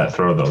both do that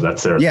throw though.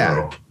 That's their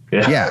throw.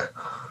 Yeah.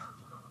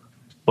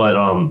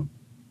 But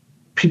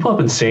people have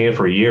been saying it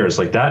for years.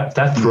 Like that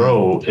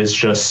throw is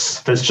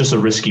just a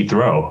risky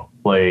throw.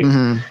 Like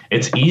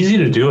it's easy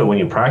to do it when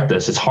you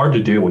practice. It's hard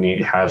to do when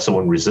you have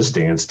someone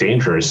resisting. It's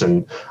dangerous.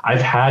 And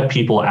I've had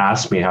people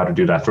ask me how to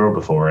do that throw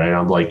before, and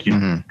I'm like,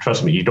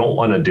 trust me, you don't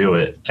want to do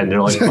it. And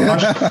they're like,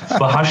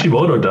 but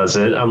Hashimoto does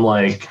it. I'm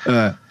like,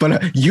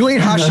 but you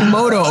ain't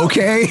Hashimoto,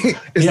 okay?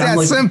 It's that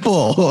like,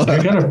 simple.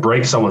 You're gonna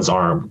break someone's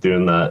arm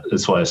doing that.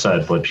 That's what I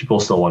said. But people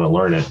still want to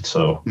learn it.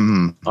 So,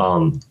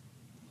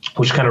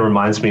 which kind of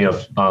reminds me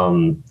of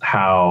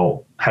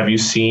how have you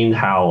seen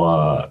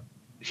how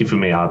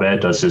Hifumi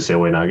Abe does his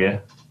Seoi Nage?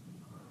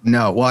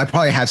 No. Well, I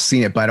probably have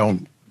seen it, but I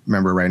don't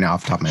remember right now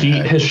off the top of my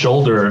head. His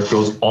shoulder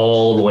goes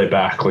all the way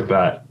back like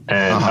that.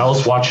 And I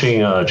was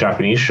watching a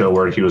Japanese show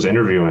where he was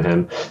interviewing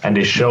him, and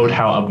they showed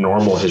how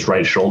abnormal his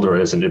right shoulder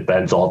is, and it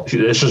bends all.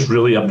 It's just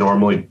really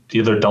abnormally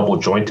either double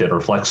jointed or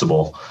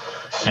flexible.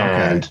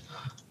 And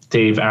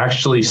they've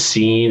actually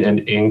seen an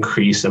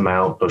increased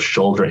amount of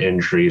shoulder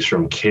injuries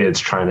from kids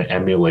trying to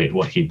emulate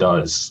what he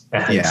does.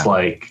 And it's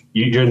like,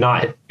 you're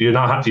not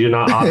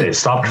Abe.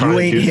 Stop trying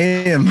to do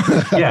him.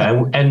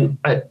 And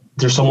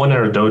there's someone in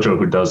our dojo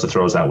who does the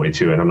throws that way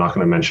too. And I'm not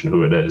going to mention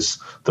who it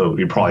is, though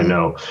you probably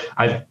know.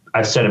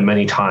 I've said it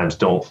many times,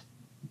 don't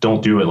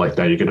do it like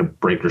that. You're going to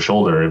break your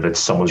shoulder if it's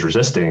someone's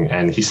resisting,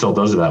 and he still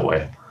does it that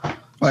way.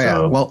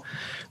 Well,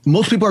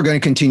 most people are going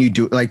to continue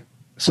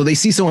so they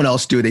see someone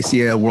else do it. They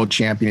see a world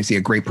champion, they see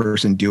a great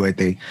person do it.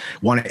 They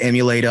want to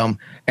emulate them,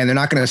 and they're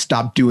not going to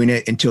stop doing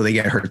it until they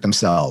get hurt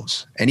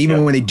themselves. And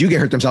even when they do get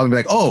hurt themselves,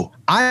 they'll be like, oh,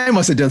 I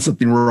must have done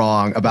something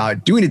wrong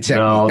about doing the technique.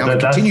 No,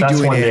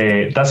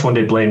 that's when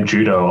they blame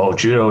judo. Oh,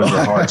 judo is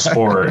a hard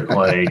sport.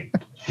 Like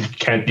you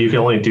can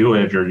only do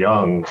it if you're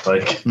young.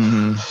 Like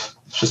it's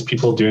just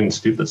people doing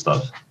stupid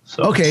stuff.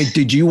 So. Okay,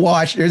 did you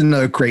watch? There's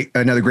another great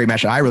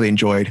match that I really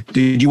enjoyed.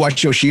 Did you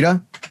watch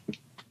Yoshida?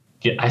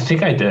 Yeah, I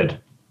think I did.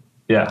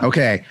 Yeah.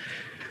 Okay.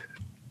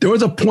 There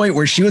was a point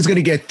where she was going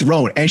to get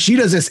thrown, and she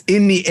does this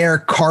in the air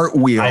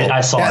cartwheel.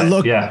 I saw that.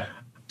 Looked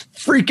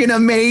freaking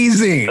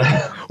amazing.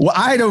 Well,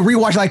 I had to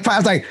rewatch like five. I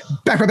was like,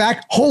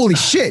 back, holy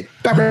shit,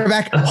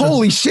 back,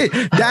 holy shit.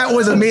 That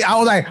was amazing. I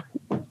was like,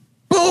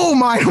 boom,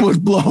 mine was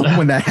blown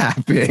when that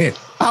happened.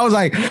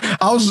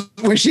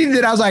 When she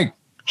did, I was like,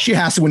 she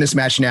has to win this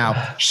match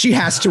now. She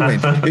has to win.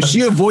 If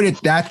she avoided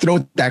that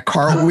throw, that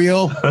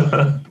cartwheel,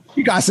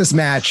 she got this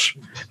match.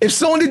 If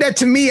someone did that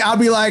to me, I'd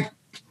be like,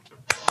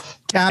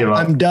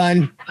 I'm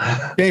done.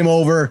 Game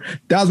over.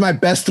 That was my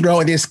best throw,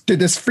 and they did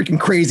this freaking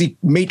crazy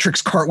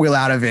Matrix cartwheel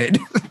out of it.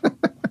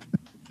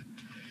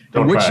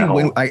 Don't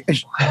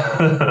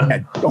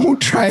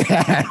try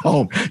that at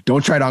home.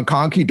 Don't try it on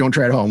Conky. Don't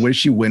try it at home. What did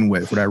she win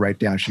with? What did I write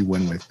down? She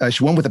won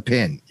with a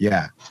pin.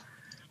 Yeah.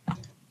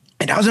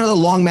 And that was another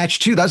long match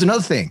too. That was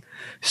another thing.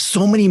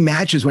 So many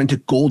matches went to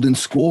golden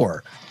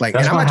score. Like,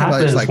 that's what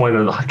happens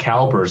when the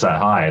caliber is that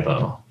high,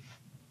 though.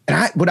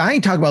 And I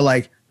ain't talking about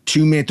like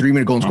 2-minute,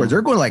 3-minute golden scores.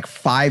 They're going like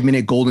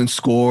 5-minute golden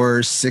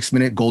scores,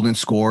 6-minute golden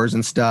scores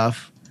and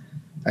stuff.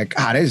 Like,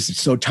 God, it is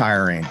so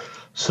tiring.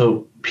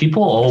 So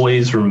people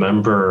always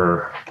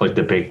remember like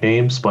the big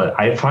names, but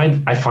I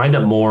find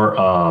it more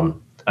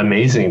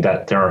amazing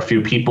that there are a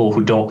few people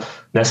who don't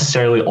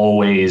necessarily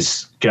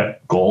always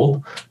get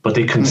gold, but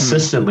they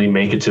consistently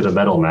make it to the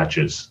medal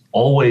matches.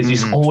 Always,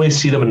 you always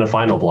see them in the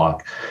final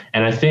block.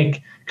 And I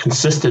think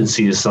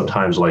consistency is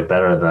sometimes like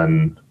better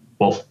than,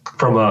 well,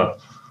 from a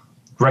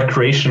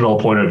recreational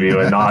point of view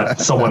and not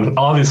someone,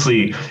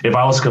 obviously, if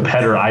I was a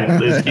competitor,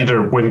 I'd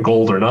either win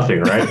gold or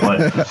nothing, right?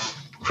 But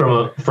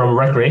from a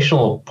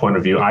recreational point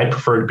of view, I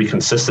prefer to be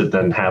consistent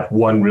than have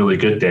one really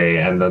good day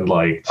and then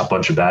like a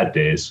bunch of bad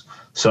days.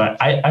 So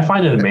I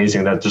find it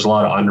amazing that there's a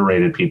lot of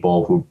underrated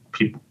people who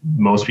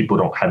most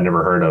people have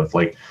never heard of.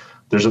 Like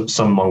there's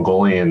some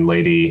Mongolian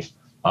lady,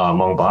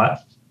 Mongbat.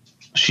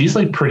 She's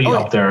like pretty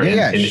up there.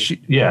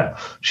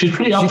 She's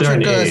pretty up there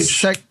in age.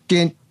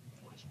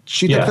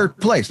 She did third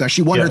place. Now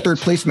she won her third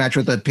place match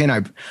with a pin.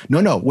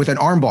 With an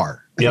armbar.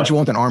 I think she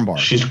won with an armbar.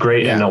 She's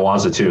great in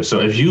Nawaza too.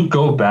 So if you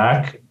go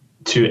back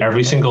to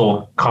every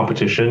single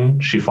competition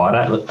she fought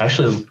at,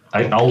 actually,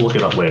 I'll look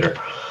it up later.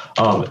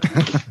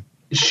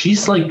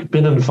 She's like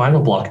been in the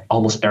final block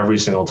almost every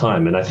single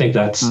time. And I think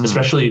that's,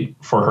 especially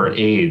for her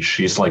age,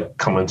 she's like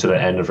coming to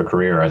the end of her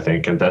career, I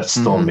think. And that's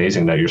still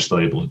amazing that you're still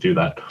able to do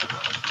that.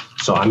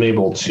 So I'm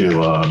able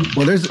to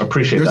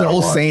appreciate that. There's an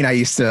old saying I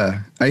used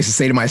to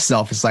say to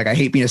myself, it's like, I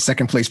hate being a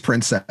second place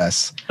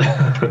princess.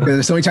 Because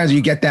there's so many times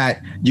you get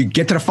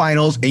to the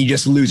finals and you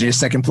just lose. You're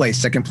second place,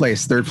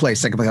 third place,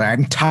 second place.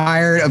 I'm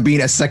tired of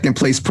being a second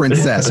place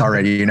princess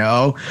already, you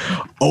know?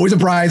 Always a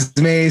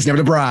bridesmaid, never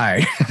the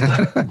bride.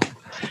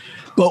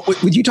 But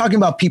with you talking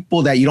about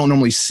people that you don't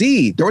normally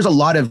see, there was a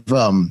lot of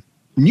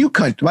new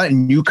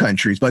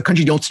countries, but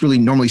countries you don't really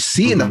normally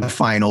see in the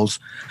finals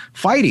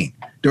fighting.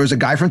 There was a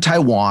guy from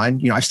Taiwan.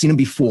 You know, I've seen him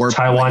before.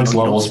 Taiwan's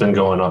level's been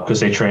going up because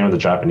they train with the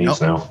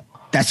Japanese now.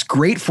 That's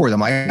great for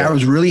them. I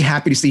was really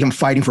happy to see him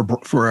fighting for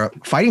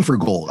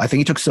gold. I think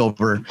he took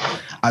silver.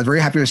 I was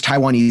very happy with this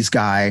Taiwanese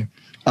guy.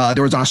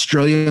 There was an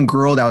Australian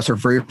girl that was her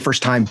very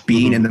first time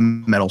being in the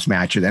medals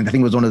match. And I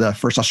think it was one of the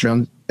first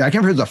Australian. I can't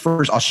remember if it was the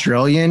first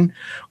Australian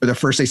or the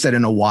first they said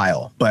in a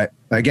while. But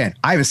again,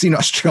 I haven't seen an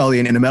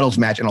Australian in a medals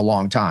match in a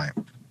long time.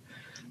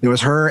 There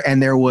was her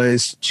and there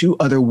was two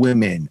other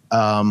women.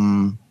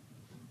 What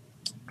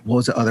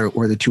was the other?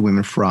 Where are the two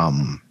women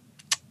from?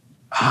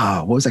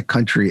 What was that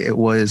country? It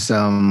was.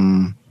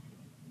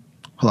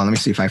 Hold on, let me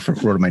see if I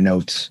wrote in my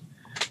notes.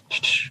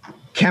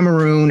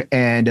 Cameroon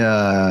and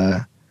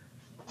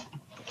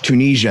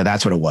Tunisia.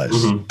 That's what it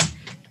was. So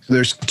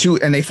there's two,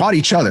 and they fought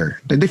each other.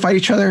 Did they fight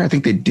each other? I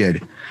think they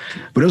did.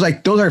 But it was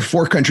like those are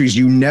four countries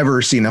you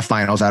never see in the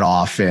finals that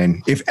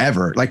often, if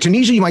ever. Like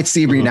Tunisia, you might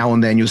see every now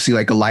and then. You'll see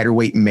like a lighter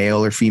weight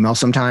male or female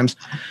sometimes,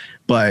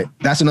 but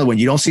that's another one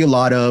you don't see a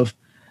lot of.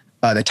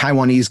 The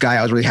Taiwanese guy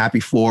I was really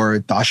happy for.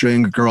 The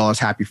Australian girl I was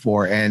happy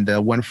for, and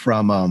the one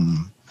from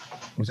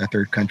what was that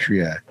third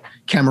country?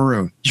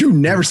 Cameroon. You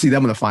never see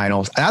them in the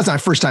finals. That's my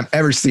first time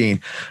ever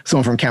seeing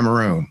someone from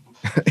Cameroon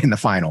in the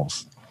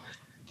finals.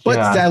 But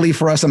sadly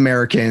for us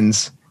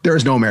Americans, there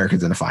is no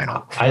Americans in the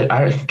final.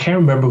 I can't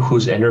remember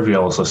whose interview I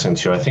was listening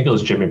to. I think it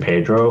was Jimmy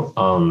Pedro.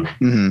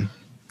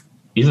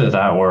 Either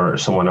that or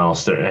someone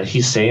else. And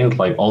he's saying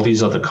like all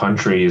these other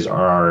countries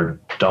are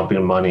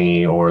dumping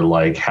money or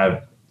like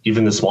have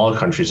even the smaller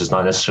countries. It's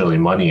not necessarily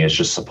money. It's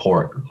just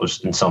support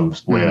in some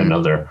way or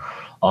another.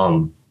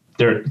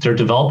 They're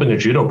developing a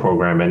judo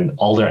program and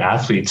all their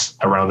athletes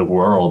around the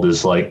world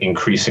is like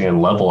increasing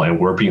in level and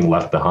we're being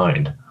left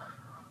behind.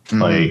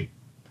 Like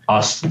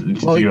us,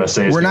 the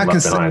USA is being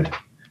left behind.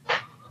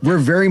 We're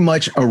very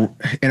much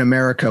in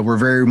America. We're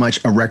very much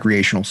a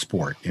recreational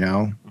sport. You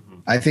know,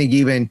 I think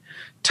even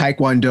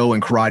Taekwondo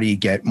and karate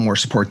get more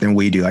support than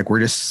we do. Like we're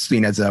just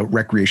seen as a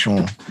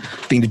recreational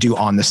thing to do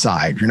on the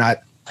side. You're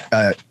not.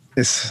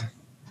 It's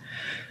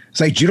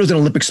like judo's an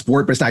Olympic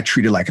sport, but it's not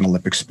treated like an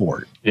Olympic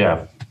sport.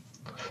 Yeah,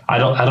 I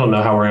don't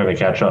know how we're going to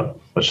catch up.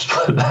 Let's just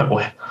put it that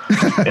way.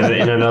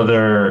 in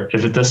another,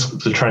 if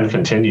the trend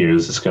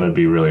continues, it's going to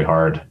be really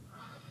hard.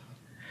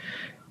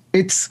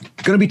 It's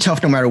going to be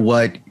tough no matter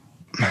what.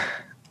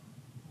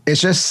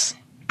 It's just,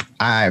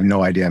 I have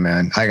no idea,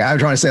 man. I'm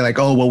trying to say like,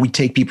 oh, well, we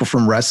take people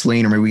from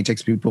wrestling or maybe we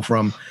take people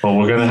from. Well,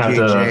 we're going to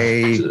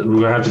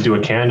have to do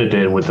a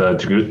candidate with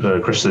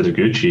Krista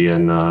Taguchi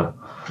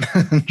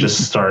and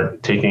just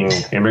start taking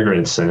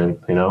immigrants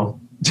in, you know.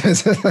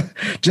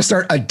 Just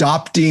start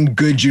adopting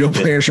good judo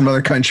players from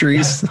other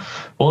countries.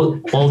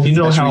 Well, you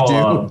know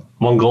how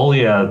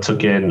Mongolia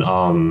took in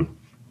Saeed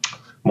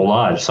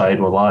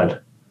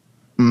Mulad,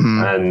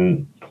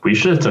 and we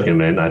should have took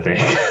him in. I think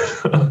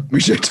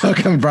we should have took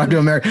him, brought him to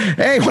America.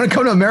 Hey, want to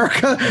come to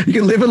America? You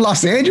can live in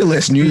Los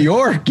Angeles, New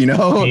York. You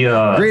know,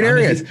 great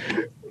areas.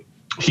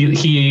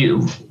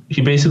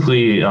 He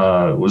basically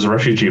was a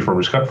refugee for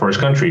his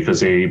country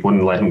because they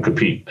wouldn't let him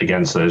compete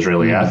against the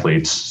Israeli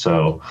athletes.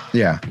 So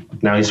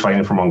now he's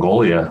fighting for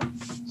Mongolia.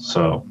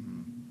 So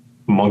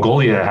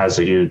Mongolia has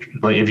a huge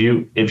like if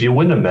you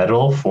win a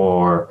medal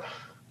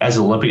as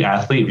an Olympic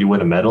athlete, if you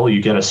win a medal,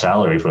 you get a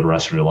salary for the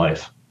rest of your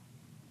life.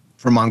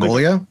 From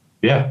Mongolia?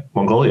 Like,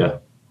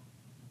 Mongolia.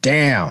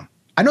 Damn.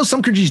 I know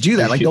some countries do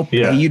that. Like they'll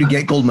pay you to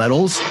get gold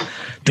medals.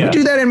 Do we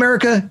do that in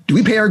America? Do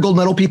we pay our gold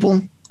medal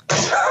people?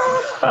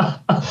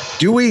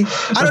 Do we?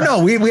 I don't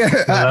know.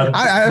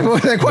 I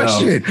have that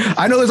question. No.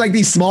 I know there's like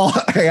these small.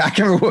 I can't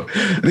remember.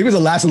 I think it was the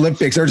last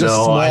Olympics. There's a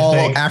small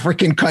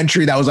African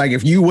country that was like,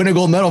 if you win a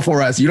gold medal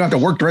for us, you don't have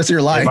to work the rest of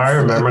your life. If I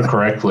remember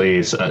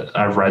correctly,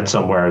 I've read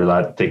somewhere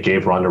that they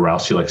gave Ronda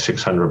Rousey like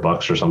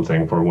 $600 or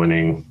something for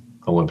winning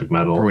Olympic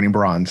medal. For winning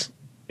bronze.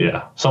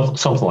 Yeah,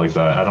 something like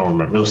that. I don't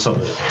remember. It was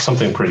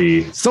something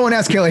pretty. Someone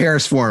asked Kayla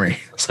Harris for me.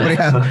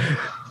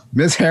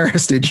 Ms.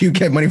 Harris, did you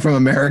get money from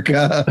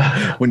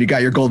America when you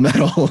got your gold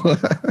medal?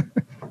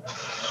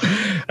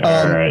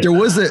 Right. There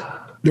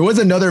was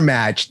another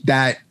match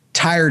that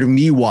tired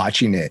me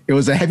watching it. It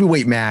was a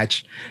heavyweight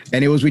match,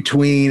 and it was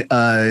between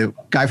a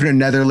guy from the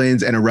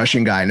Netherlands and a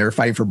Russian guy, and they were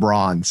fighting for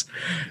bronze.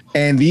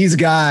 And these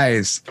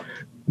guys,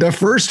 the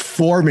first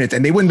 4 minutes,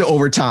 and they went into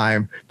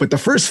overtime, but the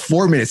first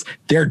 4 minutes,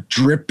 they're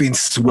dripping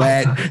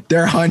sweat.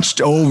 They're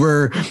hunched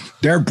over.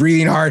 They're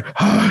breathing hard.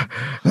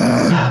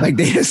 Like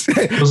they just.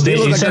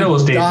 You said it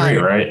was day 3,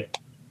 right?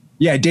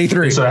 Yeah, day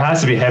 3. So it has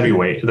to be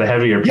heavyweight, the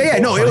heavier people. Yeah,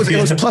 no, it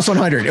was plus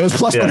 100. It was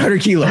plus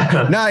 100 kilo.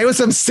 No, it was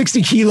some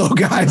 60 kilo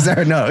guys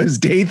there. No, it was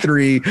day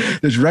 3.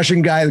 This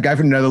Russian guy, the guy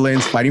from the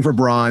Netherlands, fighting for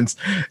bronze,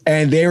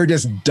 and they were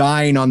just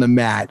dying on the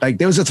mat. Like,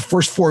 there was just the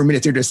first 4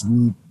 minutes, they're just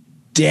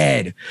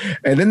dead.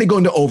 And then they go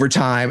into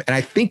overtime, and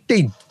I think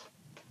I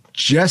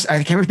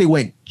can't remember if they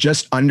went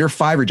just under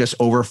 5 or just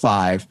over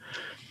 5.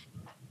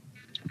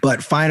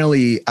 But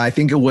finally, I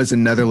think it was a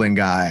Netherlands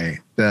guy.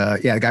 The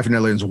guy from the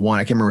Netherlands won.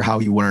 I can't remember how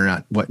he won or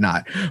not,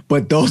 whatnot.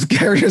 But those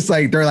guys just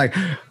like, they're like,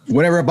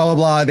 whatever, blah, blah,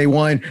 blah. They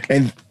won.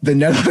 And the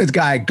Netherlands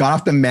guy got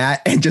off the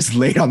mat and just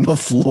laid on the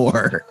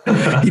floor.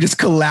 He just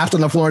collapsed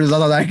on the floor and just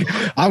like,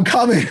 I'm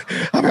coming.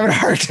 I'm having a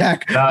heart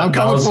attack. That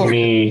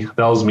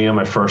was me on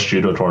my first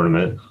judo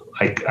tournament.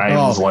 I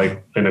was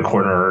like in a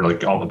corner,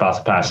 like about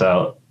to pass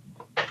out.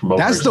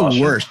 That's the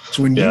worst.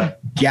 When you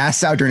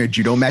gas out during a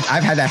judo match,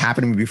 I've had that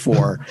happen to me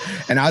before.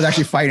 And I was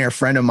actually fighting a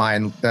friend of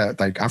mine.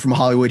 I'm from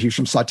Hollywood. He was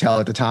from Sawtell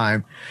at the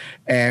time.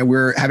 And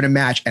we're having a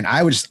match. And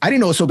I didn't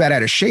know it was so bad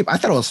out of shape. I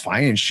thought I was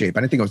fine in shape.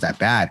 I didn't think it was that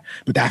bad.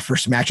 But that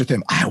first match with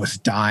him, I was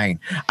dying.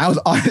 I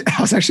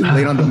was actually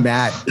laying on the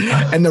mat.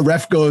 And the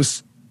ref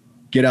goes,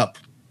 get up.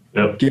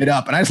 Yep. Get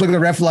up. And I just look at the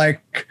ref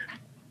like,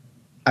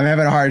 I'm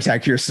having a heart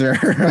attack here, sir.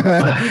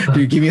 Can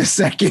you give me a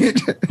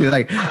second? He's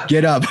like,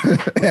 get up.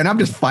 And I'm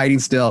just fighting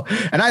still.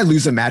 And I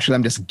lose the match because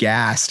I'm just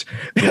gassed.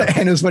 Yeah.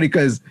 And it was funny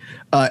because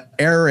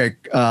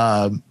Eric,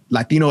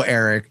 Latino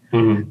Eric,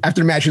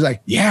 after the match, he was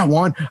like, yeah,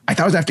 Juan, I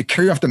thought I was going to have to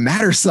carry you off the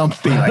mat or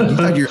something. Like,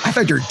 I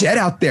thought you're dead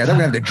out there. They're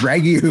going to have to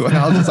drag you. And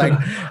I was just like,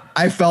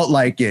 I felt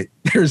like it.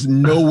 There's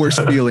no worse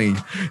feeling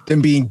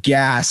than being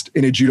gassed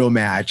in a judo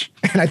match.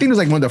 And I think it was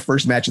like one of the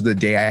first matches of the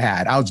day I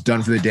had. I was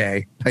done for the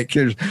day. Like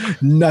there's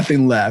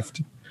nothing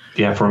left.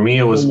 Yeah, for me,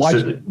 it was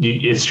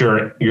it's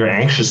your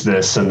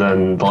anxiousness and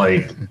then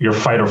like your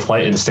fight or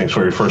flight instincts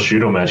for your first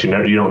judo match. You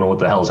don't know what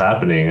the hell's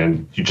happening,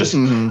 and you just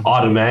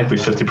automatically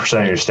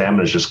 50% of your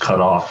stamina is just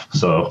cut off.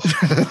 So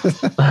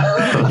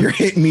your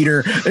hit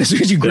meter, as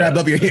soon as you grab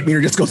up, your hit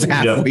meter just goes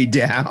halfway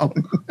down.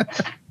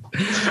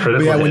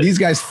 But yeah, when these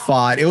guys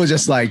fought, it was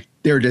just like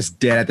they were just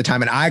dead at the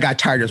time, and I got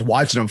tired just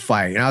watching them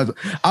fight. And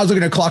I was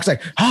looking at clocks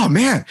like, oh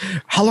man,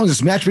 how long has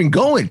this match been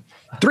going?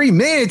 3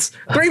 minutes.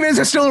 3 minutes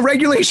is still in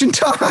regulation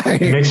time.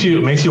 It makes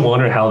you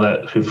wonder how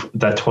that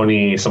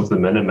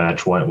 20-something minute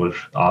match went with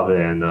Abe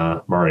and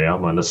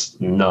Maruyama. That's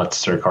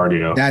nuts, their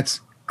cardio.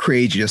 That's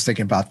crazy just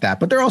thinking about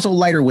that. But they're also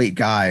lighter weight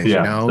guys, you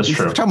know? That's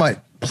true. We're talking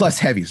about plus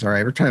heavies, all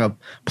right? We're talking about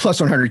plus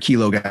 100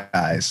 kilo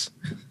guys.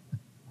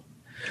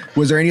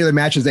 Was there any other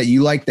matches that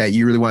you like that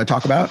you really want to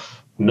talk about?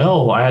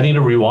 No, I need to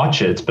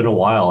rewatch it. It's been a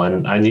while,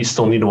 and I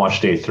still need to watch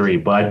day 3.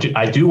 But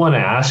I do want to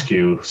ask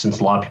you, since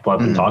a lot of people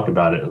have been talking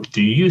about it, who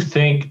do you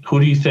think the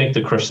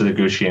Krista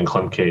Deguchi and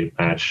Klimkate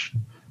match?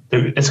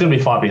 It's going to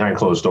be fought behind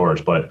closed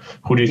doors, but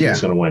who do you think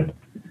is going to win?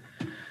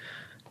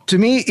 To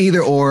me,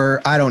 either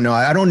or. I don't know.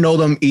 I don't know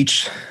them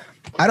each.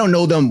 I don't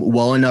know them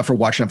well enough or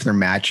watch enough of their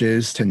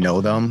matches to know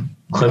them.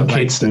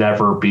 Klimkate's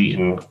never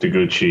beaten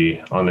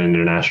Deguchi on the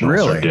international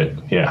circuit.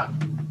 Yeah.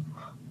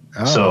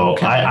 Oh, so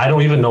okay. I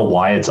don't even know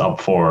why it's up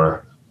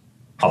for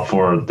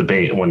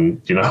debate when,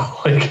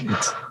 like.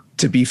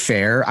 To be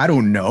fair, I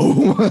don't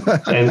know.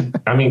 And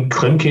I mean,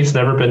 Klimkate's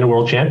never been a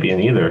world champion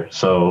either.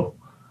 So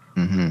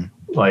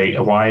like,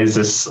 why is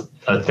this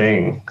a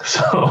thing?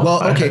 So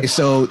well, okay.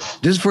 So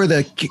this is for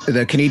the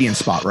Canadian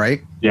spot,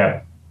 right?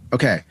 Yeah.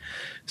 Okay.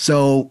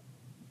 So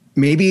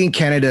maybe in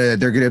Canada,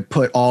 they're going to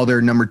put all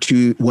their number 1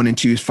 and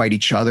 2s fight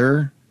each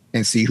other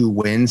and see who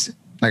wins.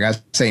 Like I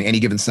was saying, any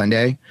given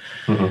Sunday,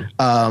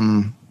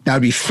 that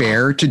would be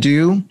fair to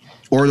do,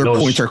 or their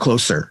points are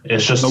closer.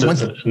 It's just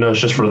it's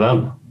just for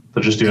them.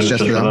 They're just doing it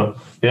just for them.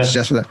 Yeah, it's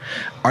just for them.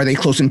 Are they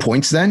close in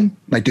points then?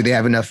 Like, do they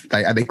have enough?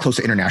 Like, are they close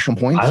to international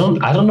points?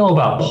 I don't know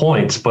about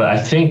points, but I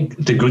think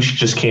Deguchi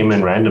just came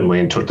in randomly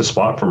and took the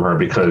spot from her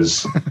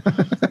because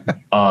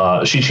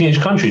she changed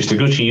countries.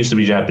 Deguchi used to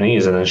be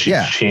Japanese, and then she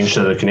changed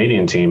to the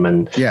Canadian team,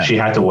 and she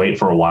had to wait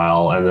for a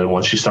while. And then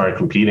once she started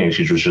competing,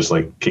 she was just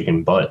like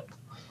kicking butt.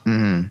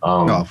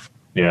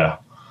 Yeah,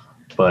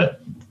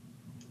 but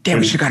damn,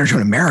 we should have got her to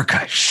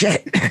America.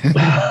 Shit.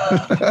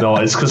 No,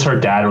 it's because her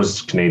dad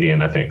was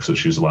Canadian, I think, so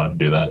she was allowed to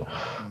do that.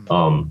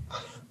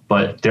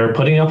 But they're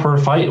putting up her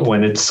fight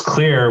when it's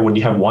clear when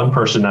you have one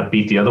person that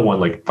beat the other one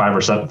like 5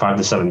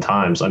 to 7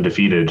 times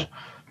undefeated,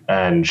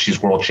 and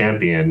she's world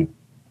champion.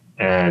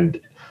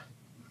 And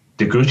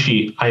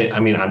Deguchi,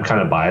 I mean, I'm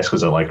kind of biased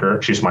because I like her.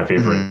 She's my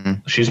favorite.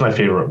 She's my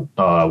favorite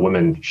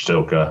women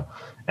judoka,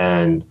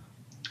 and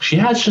she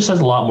just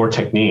has a lot more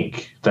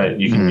technique that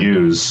you can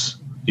use.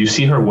 You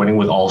see her winning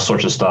with all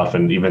sorts of stuff,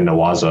 and even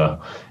Nawaza.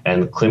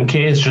 And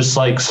Klimkate is just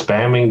like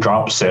spamming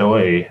drop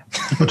Seoi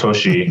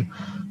Otoshi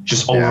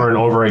just over and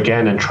over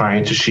again and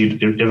trying to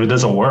If it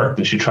doesn't work,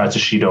 then she tries to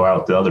Shido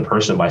out the other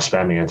person by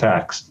spamming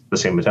the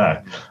same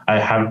attack. I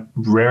have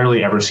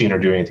rarely ever seen her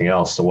do anything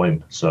else to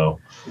win. So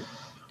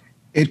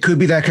it could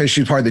be that because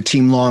she's part of the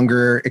team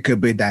longer. It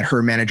could be that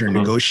her manager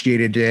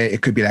negotiated it.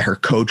 It could be that her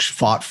coach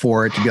fought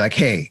for it to be like,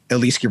 hey, at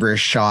least give her a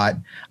shot.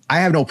 I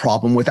have no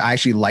problem with it. I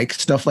actually like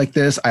stuff like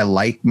this. I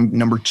like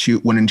number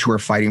 1 and 2 are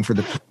fighting for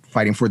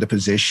the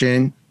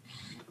position.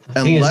 I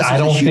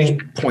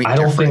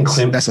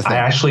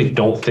actually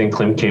don't think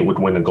Klimkate would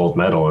win a gold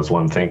medal is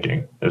what I'm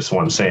thinking. That's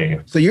what I'm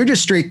saying. So you're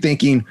just straight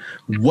thinking,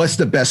 what's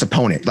the best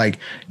opponent? Like,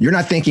 you're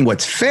not thinking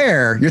what's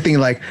fair. You're thinking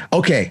like,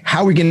 okay,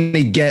 how are we going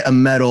to get a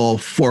medal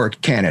for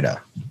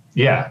Canada?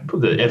 Yeah.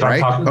 If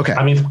I'm talking, okay.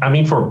 I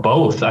mean, for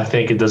both, I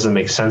think it doesn't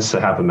make sense to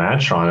have a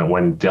match on it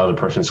when the other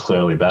person's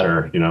clearly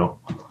better,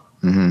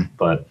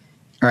 but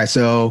all right,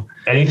 so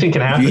anything can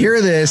happen. If you hear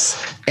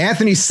this,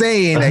 Anthony's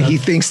saying that he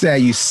thinks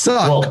that you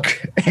suck.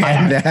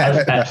 Well,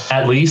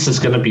 at least it's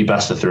going to be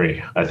best of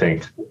 3. I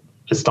think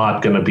it's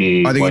not going to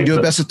be. Are they going to do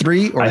a best of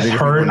 3? Or I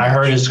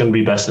heard it's going to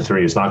be best of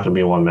 3. It's not going to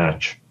be one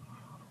match.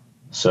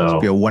 So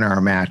it's be a 1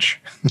 hour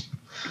match.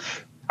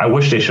 I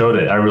wish they showed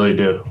it. I really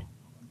do.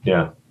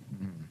 Yeah.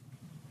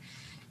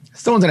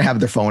 Someone's gonna have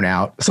their phone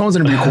out. Someone's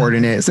gonna be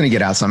recording it. It's gonna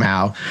get out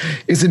somehow.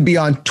 It's gonna be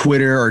on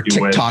Twitter or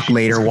TikTok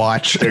later.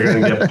 Watch. They're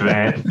gonna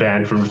get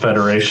banned from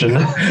Federation.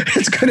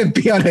 It's gonna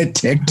be on a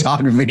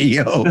TikTok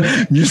video.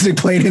 Music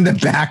playing in the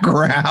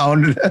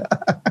background.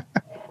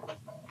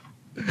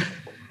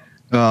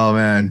 Oh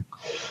man.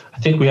 I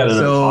think we had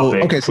another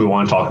topic we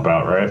want to talk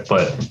about, right?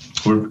 But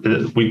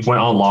we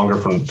went on longer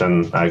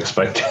than I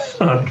expected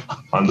on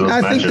those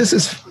matches. I think this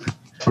is,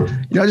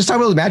 just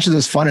talking about the matches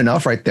is fun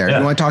enough right there. Yeah.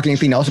 You want to talk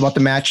anything else about the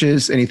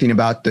matches? Anything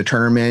about the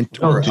tournament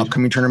or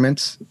upcoming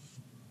tournaments?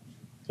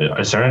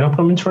 Is there an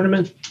upcoming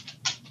tournament?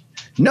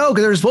 No,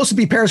 because there's supposed to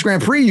be Paris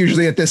Grand Prix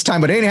usually at this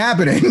time, but it ain't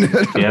happening.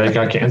 Yeah, they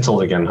got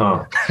canceled again,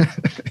 huh?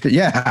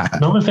 Yeah.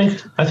 No,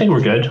 I think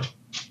we're good.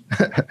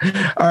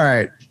 All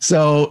right.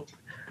 So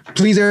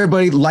please,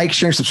 everybody, like,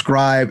 share,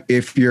 subscribe.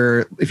 If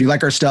you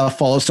like our stuff,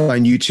 follow us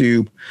on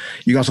YouTube.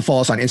 You can also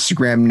follow us on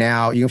Instagram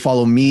now. You can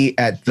follow me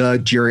at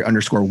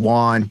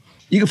 @Jerry_Juan.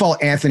 You can follow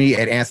Anthony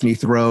at Anthony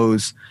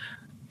Throws.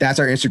 That's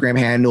our Instagram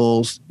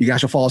handles. You can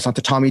also follow us on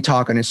Tatami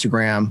Talk on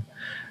Instagram.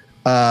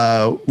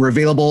 We're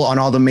available on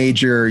all the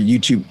major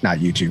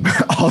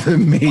all the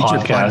major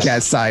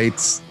podcast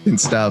sites and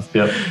stuff.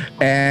 Yep.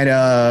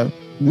 And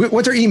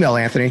what's our email,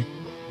 Anthony?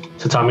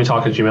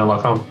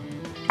 TatamiTalk@gmail.com.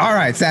 All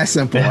right, it's that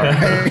simple. All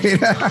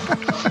right.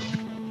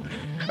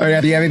 All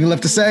right, do you have anything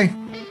left to say?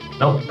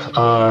 Nope.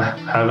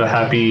 Have a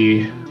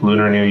happy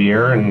Lunar New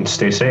Year and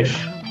stay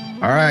safe.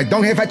 All right,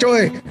 don't hate fat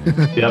joy.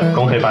 Yep,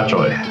 don't hate fat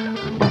joy.